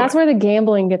 But that's where the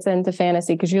gambling gets into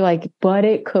fantasy because you're like, but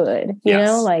it could, you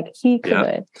know, like he could.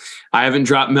 Yeah. I haven't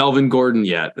dropped Melvin Gordon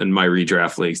yet in my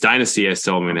redraft leagues. Dynasty, I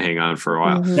still am going to hang on for a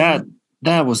while. Mm-hmm.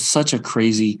 That was such a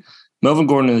crazy Melvin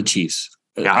Gordon and the Chiefs.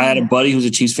 Yeah. I had a buddy who's a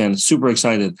Chiefs fan, super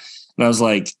excited. And I was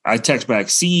like, I text back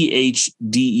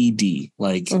CHDED,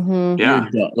 like,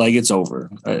 like it's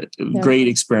over. Great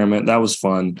experiment. That was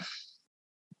fun.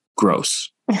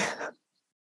 Gross.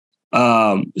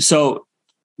 So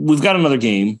we've got another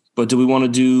game, but do we want to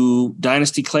do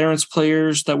dynasty clearance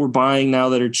players that we're buying now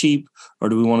that are cheap? Or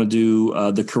do we want to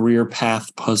do the career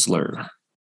path puzzler?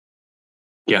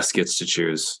 Yes, gets to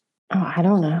choose. Oh, I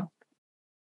don't know.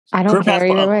 I don't care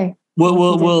either way.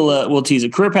 We'll tease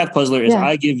it. Career path puzzler is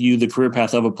I give you the career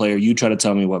path of a player. You try to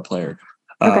tell me what player.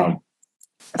 Okay.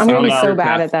 I'm going to be so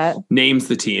bad at that. Names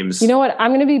the teams. You know what? I'm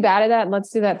going to be bad at that.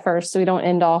 Let's do that first so we don't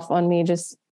end off on me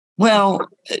just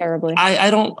terribly. I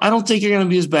don't think you're going to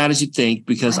be as bad as you think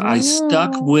because I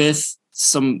stuck with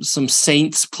some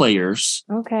Saints players.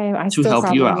 Okay. To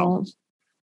help you out.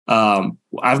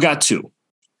 I've got 2.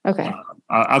 Okay.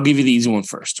 I'll give you the easy one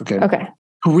first. Okay. Okay.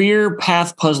 Career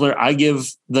path puzzler. I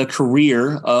give the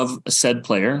career of a said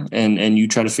player and you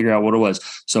try to figure out what it was.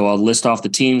 So I'll list off the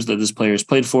teams that this player has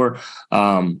played for.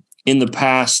 In the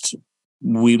past,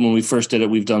 when we first did it,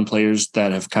 we've done players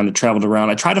that have kind of traveled around.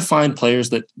 I try to find players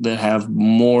that have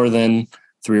more than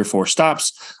 3 or 4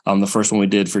 stops. The first one we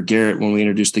did for Garrett when we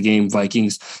introduced the game,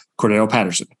 Vikings, Cordero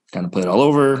Patterson, kind of played all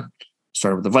over,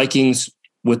 started with the Vikings,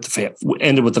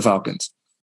 ended with the Falcons.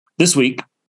 This week,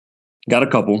 got a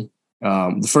couple.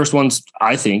 The first one's,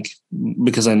 I think,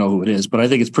 because I know who it is, but I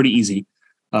think it's pretty easy.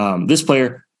 This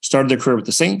player started their career with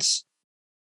the Saints,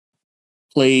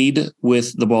 played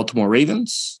with the Baltimore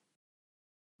Ravens,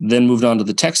 then moved on to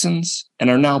the Texans,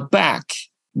 and are now back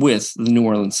with the New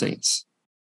Orleans Saints.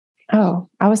 Oh,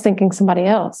 I was thinking somebody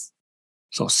else.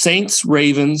 So Saints,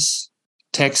 Ravens,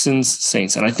 Texans,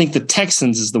 Saints. And I think the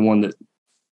Texans is the one that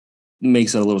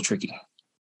makes it a little tricky.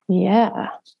 Yeah.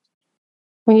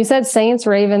 When you said Saints,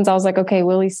 Ravens, I was like, okay,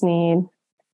 Willie Snead.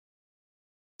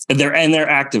 And they're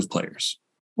active players.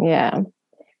 Yeah.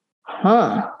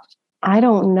 Huh. I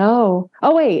don't know.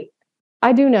 Oh, wait.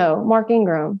 I do know. Mark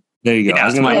Ingram. There you go. Yeah, I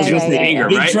was going to say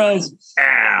Ingram, right?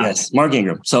 Yes, Mark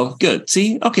Ingram. So good.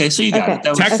 See? Okay, so you got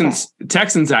it.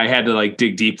 Texans, I had to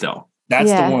dig deep, though. That's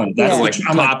the one. That's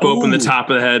pop open the top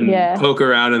of the head and poke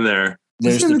around in there.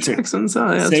 There's the Texans.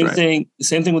 Oh, yeah, same thing.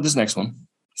 Same thing with this next one.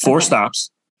 4 stops.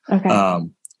 Okay.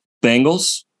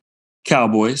 Bengals,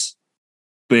 Cowboys,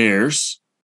 Bears,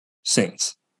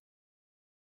 Saints.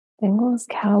 Bengals,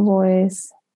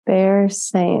 Cowboys, Bears,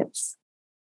 Saints.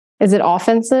 Is it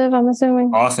offensive, I'm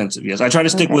assuming? Offensive, yes. I try to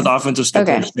stick with offensive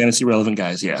fantasy relevant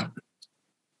guys, yeah.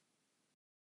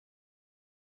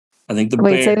 I think the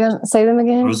Bears. Say them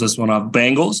again. What was this one off?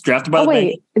 Bengals, drafted by the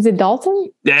Bengals. Is it Dalton?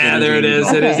 Yeah, there it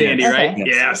is. It is Andy, right?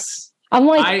 Yes. I'm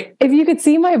like, if you could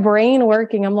see my brain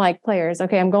working, I'm like, players.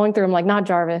 Okay, I'm going through. I'm like, not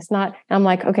Jarvis, not. I'm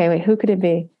like, okay, wait, who could it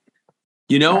be?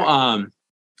 You know,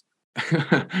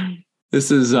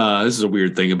 this is a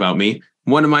weird thing about me.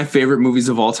 One of my favorite movies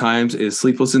of all times is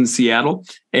Sleepless in Seattle.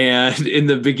 And in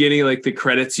the beginning, like the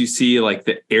credits, you see like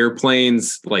the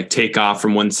airplanes like take off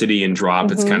from one city and drop.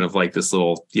 Mm-hmm. It's kind of like this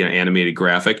little, animated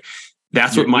graphic.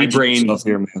 That's what my brain.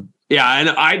 Here, man. Yeah, and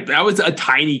I was a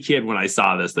tiny kid when I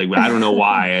saw this. Like, I don't know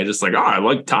why. I just like, I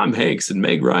like Tom Hanks and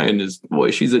Meg Ryan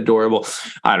boy, she's adorable.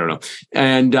 I don't know.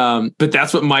 And but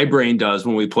that's what my brain does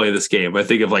when we play this game. I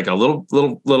think of like a little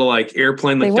like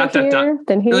airplane, like dot,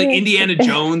 like Indiana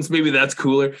Jones. Maybe that's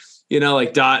cooler.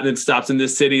 Like dot, and then stops in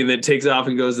this city and then takes off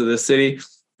and goes to this city.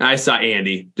 I saw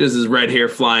Andy, just his red hair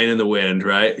flying in the wind.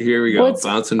 Right here we go,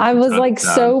 bouncing. I was like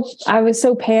I was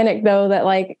so panicked though that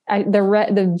like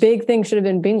the big thing should have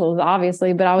been Bengals,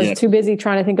 obviously, but I was too busy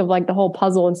trying to think of like the whole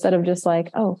puzzle instead of just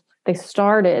like, oh, they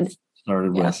started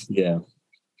with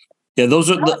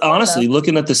those are honestly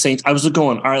looking at the Saints. I was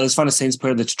going, all right, let's find a Saints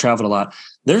player that's traveled a lot.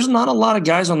 There's not a lot of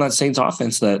guys on that Saints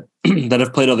offense that that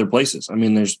have played other places. I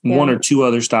mean, there's one or two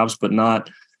other stops, but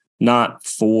not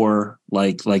four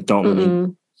like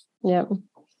Dalton. Yep.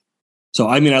 So,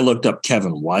 I mean, I looked up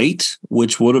Kevin White,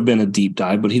 which would have been a deep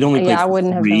dive, but he'd only played for 3. I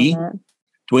wouldn't have done that.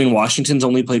 Dwayne Washington's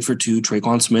only played for 2.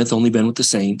 Traquan Smith only been with the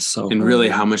Saints. So, and really,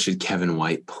 how much did Kevin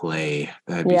White play?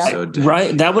 That'd be so dumb.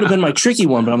 Right. That would have been my tricky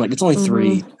one, but I'm like, it's only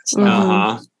 3.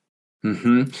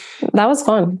 Mm-hmm. That was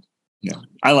fun. Yeah.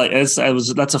 I like it.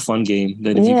 That's a fun game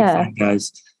that if you can find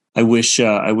guys. I wish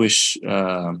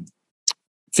Fitzmagic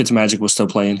was still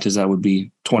playing because that would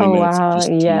be 20 minutes. Wow.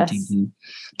 Yes.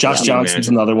 Josh Johnson's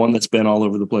another one that's been all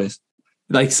over the place.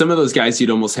 Like some of those guys, you'd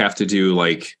almost have to do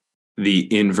like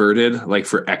the inverted, like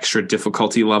for extra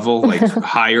difficulty level, like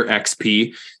higher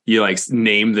XP. You like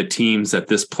name the teams that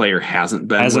this player hasn't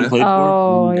been with. Played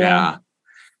for. Yeah.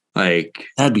 Like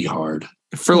that'd be hard.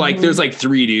 For like, there's like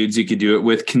 3 dudes you could do it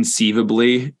with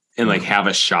conceivably and like have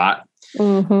a shot.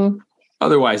 Mm-hmm.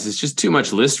 Otherwise, it's just too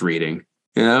much list reading.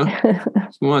 Who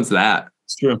wants that?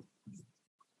 It's true.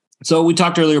 So we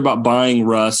talked earlier about buying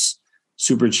Russ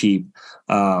super cheap.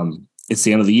 It's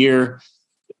the end of the year.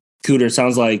 Cooter, it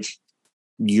sounds like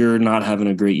you're not having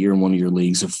a great year in one of your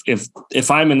leagues. If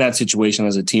I'm in that situation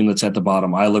as a team that's at the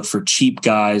bottom, I look for cheap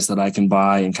guys that I can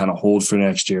buy and kind of hold for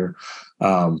next year.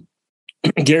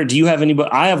 Garrett, do you have anybody?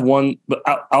 I have one, but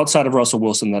outside of Russell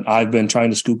Wilson that I've been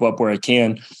trying to scoop up where I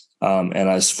can. And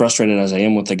as frustrated as I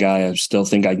am with the guy, I still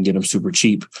think I can get him super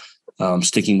cheap.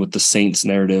 Sticking with the Saints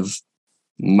narrative,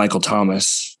 Michael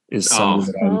Thomas is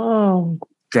somebody that I'm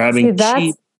grabbing. See, that's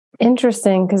cheap.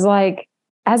 Interesting because, like,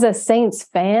 as a Saints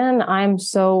fan, I'm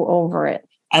so over it.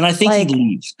 And I think he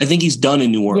leaves. I think he's done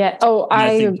in New Orleans. Yeah. Oh,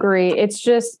 I agree. It's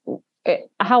just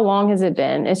how long has it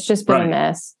been? It's just been a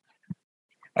mess.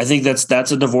 I think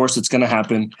that's a divorce that's going to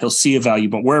happen. He'll see a value,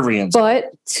 but wherever he ends up. But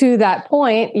to that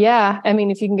point, I mean,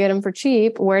 if you can get him for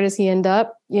cheap, where does he end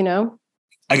up?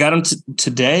 I got him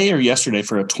today or yesterday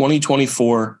for a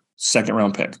 2024 second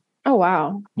round pick. Oh,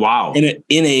 wow. Wow.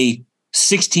 In a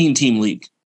 16 team league.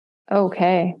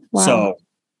 Okay. Wow. So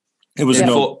it was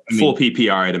full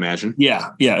PPR, I'd imagine. Yeah.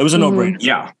 It was a no brainer.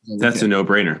 Yeah. That's a no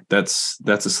brainer. That's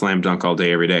a slam dunk all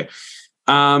day, every day.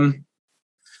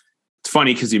 It's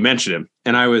funny because you mentioned him,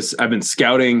 and I've been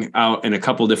scouting out in a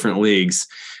couple different leagues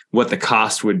what the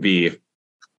cost would be.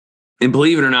 And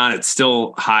believe it or not, it's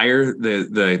still higher.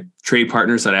 The trade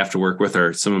partners that I have to work with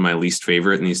are some of my least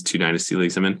favorite in these 2 dynasty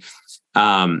leagues I'm in.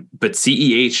 But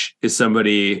CEH is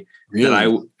somebody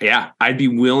that I'd be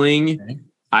willing. Okay.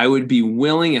 I would be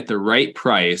willing at the right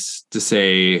price to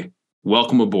say,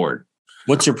 welcome aboard.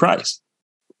 What's your price?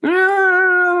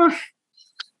 I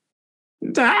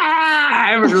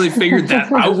haven't really figured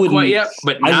that out quite yet,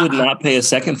 but I would not pay a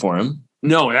second for him.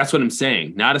 No, that's what I'm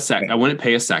saying. Not a second. Okay. I wouldn't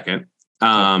pay a second.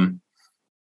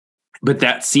 But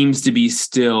that seems to be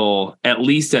still, at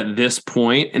least at this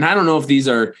point. And I don't know if these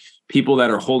are people that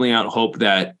are holding out hope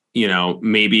that,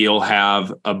 maybe you'll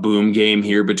have a boom game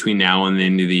here between now and the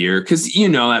end of the year. Cause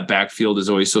that backfield is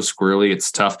always so squirrely.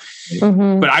 It's tough,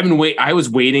 but I was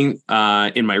waiting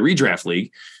in my redraft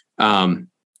league,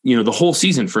 the whole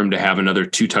season for him to have another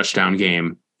 2 touchdown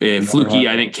game. Fluky,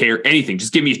 I didn't care anything.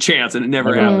 Just give me a chance. And it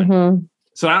never happened.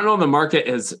 So I don't know if the market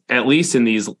has, at least in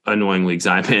these annoying leagues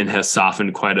I'm in, has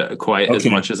softened quite as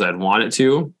much as I'd want it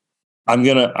to. I'm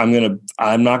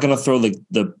not gonna throw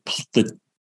the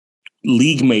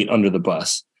league mate under the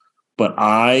bus, but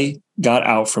I got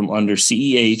out from under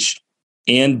CEH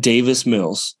and Davis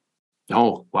Mills.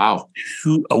 Oh, wow.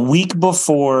 A week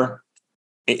before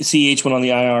CEH went on the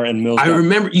IR and Mills. I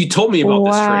remember you told me about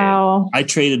this trade. I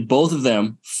traded both of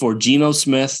them for Geno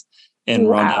Smith and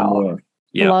Rondell Moore.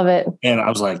 Yeah. Love it. And I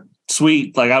was like,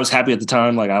 sweet. Like I was happy at the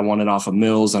time. Like I wanted off of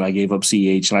Mills and I gave up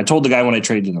CEH. And I told the guy when I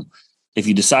traded him, if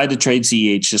you decide to trade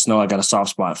CEH, just know I got a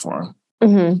soft spot for him.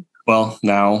 Mm-hmm. Well,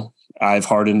 now I've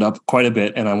hardened up quite a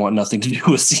bit and I want nothing to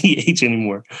do with CH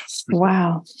anymore.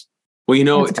 Wow.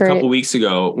 Well, That's a couple great. weeks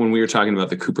ago when we were talking about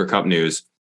the Cooper Cup news,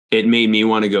 it made me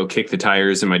want to go kick the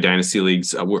tires in my dynasty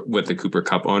leagues with the Cooper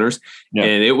Cup owners. Yeah.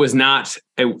 And it was not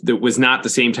the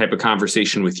same type of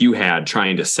conversation with you had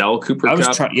trying to sell Cooper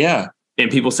Cup. And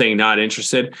people saying not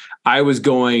interested. I was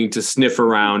going to sniff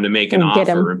around to make an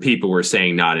offer and people were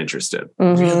saying not interested.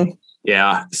 Mm-hmm. Really?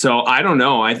 Yeah. So I don't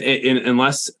know.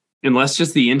 Unless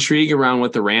just the intrigue around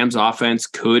what the Rams offense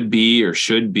could be or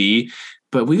should be.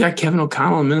 But we got Kevin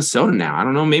O'Connell in Minnesota now. I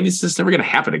don't know. Maybe it's just never going to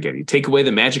happen again. You take away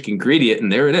the magic ingredient, and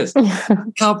there it is.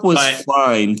 Cup was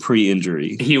fine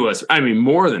pre-injury. He was,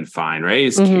 more than fine, right?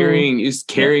 He's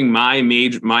carrying my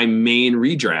main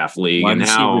redraft league, and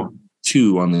now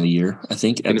 2 on the year, I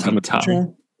think. At time of tough.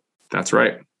 That's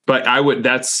right. But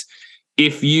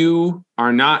if you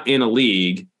are not in a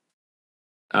league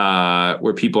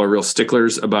where people are real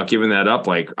sticklers about giving that up,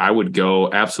 like I would go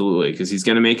absolutely, because he's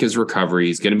going to make his recovery.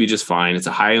 He's going to be just fine. It's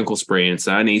a high ankle sprain. It's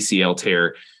not an ACL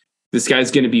tear. This guy's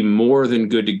going to be more than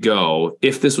good to go.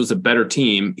 If this was a better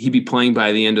team, he'd be playing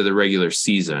by the end of the regular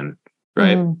season,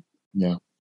 right? Yeah.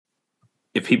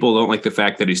 If people don't like the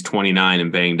fact that he's 29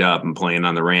 and banged up and playing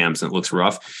on the Rams and it looks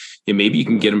rough, maybe you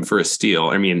can get him for a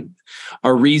steal.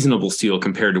 A reasonable steal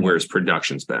compared to where his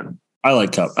production's been. I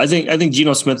like Cup. I think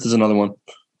Geno Smith is another one.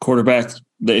 Quarterback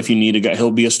that if you need a guy, he'll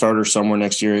be a starter somewhere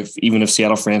next year. Even if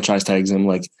Seattle franchise tags him,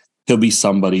 like he'll be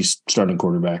somebody's starting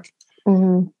quarterback.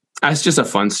 Mm-hmm. That's just a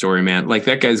fun story, man. Like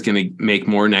that guy's going to make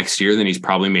more next year than he's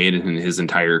probably made in his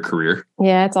entire career.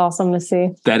 Yeah, it's awesome to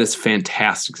see. That is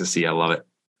fantastic to see. I love it.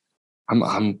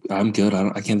 I'm good.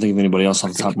 I can't think of anybody else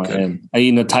off the top of my head.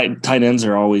 The tight ends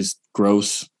are always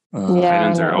gross. Tight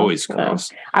ends are always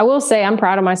gross. I will say I'm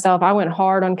proud of myself. I went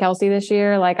hard on Kelsey this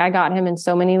year. Like I got him in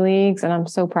so many leagues, and I'm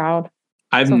so proud.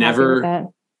 I've never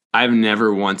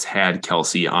once had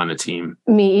Kelsey on a team.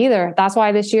 Me either. That's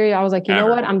why this year I was like, you know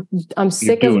what? I'm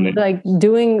sick of like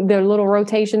doing the little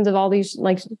rotations of all these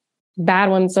like bad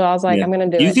ones. So I was like, I'm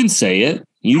going to do it. You can say it.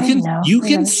 You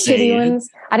can say it. Ones.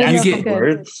 I didn't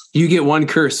know you get one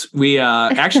curse. We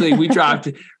dropped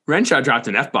Renshaw dropped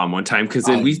an F-bomb one time because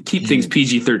we keep things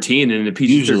PG-13, and in a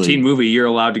PG-13 movie, you're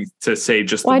allowed to say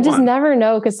just I just never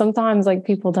know because sometimes like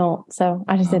people don't. So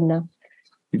I just didn't know.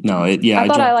 No, I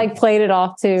thought I like played it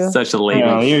off too. Such a late.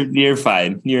 No, you're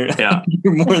fine. You're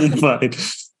more than fine.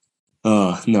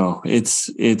 No, it's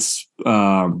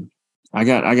I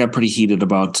got pretty heated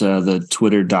about the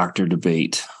Twitter doctor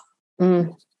debate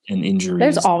and injuries.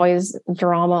 There's always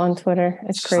drama on Twitter.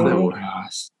 It's crazy. Oh,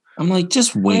 I'm like,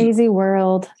 just wait. Crazy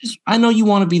world. I know you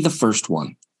want to be the first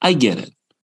one. I get it.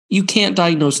 You can't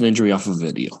diagnose an injury off a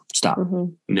video. Stop.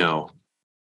 Mm-hmm. No,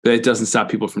 that doesn't stop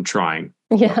people from trying.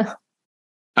 Yeah.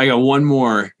 I got one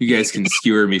more. You guys can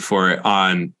skewer me for it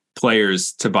on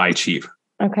players to buy cheap.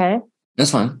 Okay.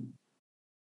 That's fine.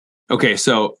 Okay.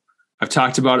 So I've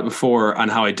talked about it before on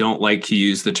how I don't like to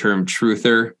use the term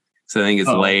truther. So I think it's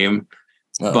lame,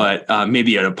 but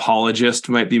maybe an apologist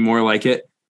might be more like it.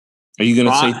 Are you going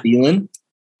to say Thielen?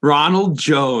 Ronald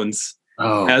Jones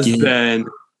has been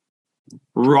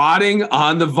rotting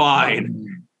on the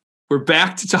vine. We're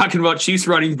back to talking about Chiefs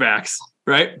running backs,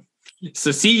 right?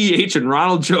 So CEH and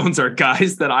Ronald Jones are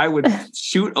guys that I would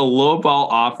shoot a low ball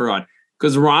offer on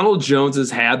because Ronald Jones has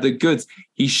had the goods.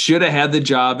 He should have had the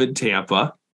job in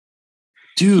Tampa.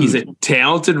 Dude, he's a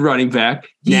talented running back.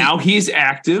 Now he's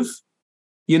active.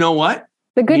 You know what?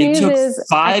 The good news is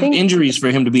 5 injuries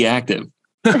for him to be active.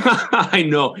 I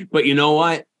know, but you know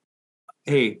what?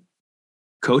 Hey,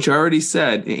 coach already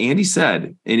said, Andy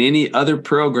said, in any other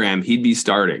program, he'd be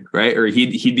starting, right? Or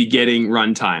he'd be getting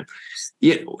run time.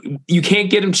 You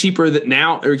can't get him cheaper than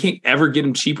now, or you can't ever get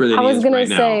him cheaper than I was going to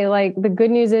say, like, the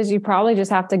good news is you probably just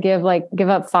have to give up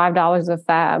 $5 of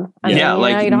fab. You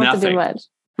don't have to do much.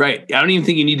 Right. I don't even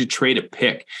think you need to trade a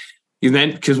pick. And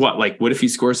then, because what if he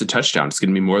scores a touchdown? It's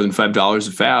going to be more than $5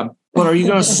 of fab. But are you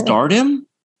going to start him?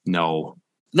 No.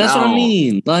 That's what I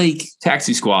mean. Like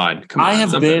taxi squad.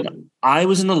 I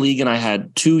was in the league and I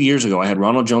had 2 years ago, I had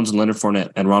Ronald Jones and Leonard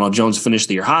Fournette, and Ronald Jones finished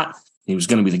the year hot. He was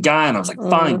going to be the guy. And I was like,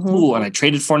 fine, cool. And I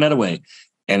traded Fournette away.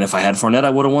 And if I had Fournette, I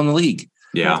would have won the league.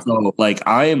 Yeah. So like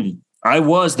I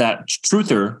was that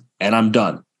truther and I'm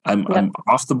done. I'm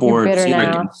off the board.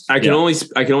 I can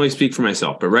only speak for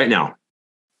myself, but right now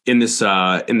in this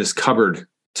cupboard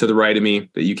to the right of me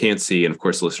that you can't see, and of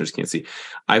course the listeners can't see,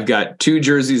 I've got 2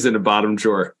 jerseys in a bottom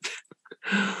drawer.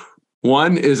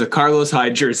 One is a Carlos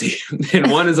Hyde jersey,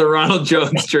 and one is a Ronald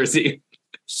Jones jersey.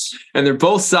 and they're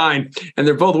both signed and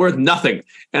they're both worth nothing.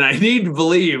 And I need to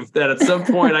believe that at some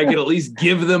point I could at least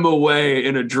give them away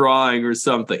in a drawing or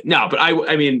something. No, but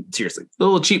I mean, seriously, a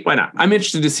little cheap. Why not? I'm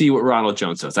interested to see what Ronald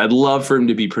Jones does. I'd love for him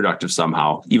to be productive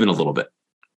somehow, even a little bit.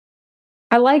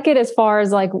 I like it as far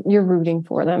as like you're rooting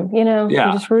for them, you know? Yeah.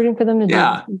 You're just rooting for them to do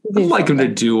I'd like him to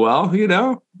do well, you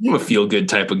know? I'm a feel-good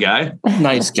type of guy.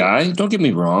 Nice guy. Don't get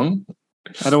me wrong.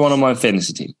 I don't want him on my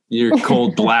fantasy team. Your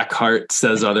cold black heart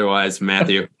says otherwise,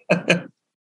 Matthew.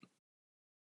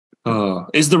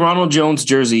 Is the Ronald Jones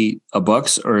jersey a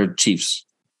Bucks or a Chiefs?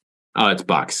 Oh, it's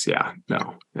Bucks. Yeah.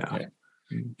 No. Yeah. Okay.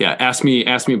 Yeah. Ask me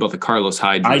about the Carlos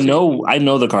Hyde jersey. I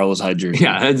know the Carlos Hyde jersey.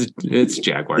 Yeah, it's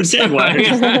Jaguars. It's Jaguars.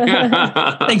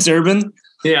 Thanks, Urban.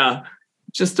 Yeah.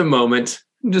 Just a moment.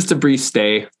 Just a brief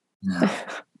stay.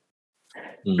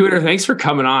 Cooter, thanks for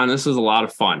coming on. This was a lot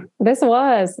of fun. This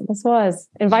was.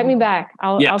 Invite me back.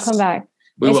 I'll come back.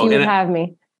 We will. You would have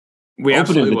me. We open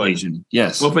absolutely invitation. Would.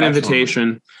 Yes. Open absolutely.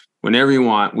 invitation whenever you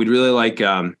want. We'd really like,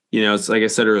 it's like I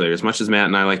said earlier, as much as Matt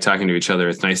and I like talking to each other,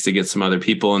 it's nice to get some other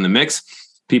people in the mix.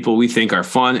 People we think are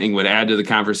fun and would add to the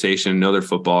conversation, know their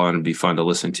football, and be fun to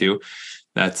listen to.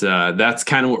 That's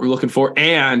kind of what we're looking for.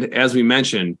 And as we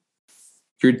mentioned,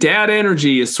 your dad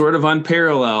energy is sort of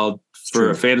unparalleled for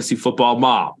a fantasy football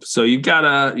mob. So you got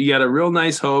a real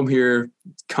nice home here.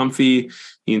 It's comfy.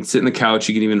 You can sit in the couch.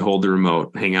 You can even hold the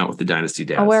remote, hang out with the Dynasty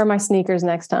Dads. I'll wear my sneakers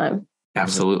next time.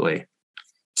 Absolutely.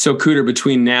 So Cooter,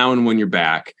 between now and when you're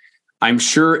back, I'm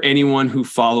sure anyone who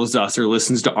follows us or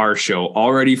listens to our show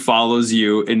already follows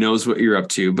you and knows what you're up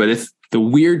to. But if the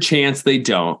weird chance they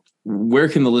don't, where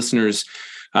can the listeners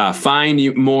find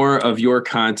you more of your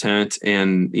content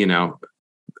and,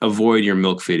 avoid your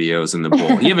milk videos in the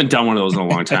bowl? You haven't done one of those in a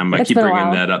long time. I keep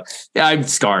bringing that up. Yeah, I'm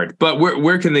scarred. But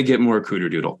where can they get more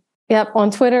Cooter Doodle? Yep. On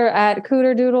Twitter at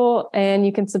Cooter Doodle. And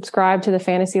you can subscribe to the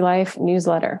Fantasy Life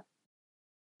newsletter.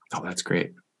 Oh, that's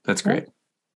great. That's great.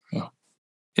 Yeah.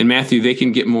 And Matthew, they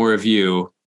can get more of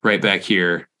you right back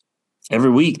here. Every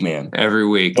week, man. Every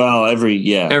week. Well,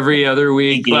 every other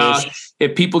week. Well, Yes.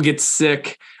 if people get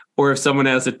sick or if someone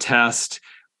has a test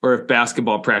or if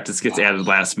basketball practice gets added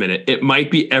last minute, it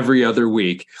might be every other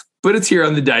week, but it's here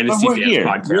on the Dynasty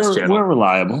Dads podcast channel. We're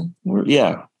reliable. We're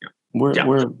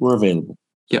available.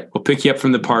 Yeah, we'll pick you up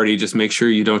from the party. Just make sure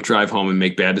you don't drive home and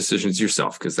make bad decisions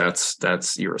yourself, because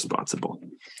that's irresponsible.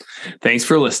 Thanks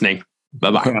for listening.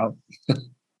 Bye-bye.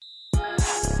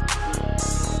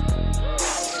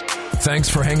 Thanks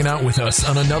for hanging out with us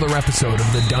on another episode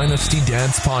of the Dynasty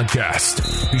Dads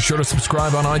podcast. Be sure to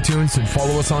subscribe on iTunes and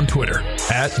follow us on Twitter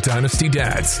 @Dynasty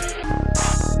Dads.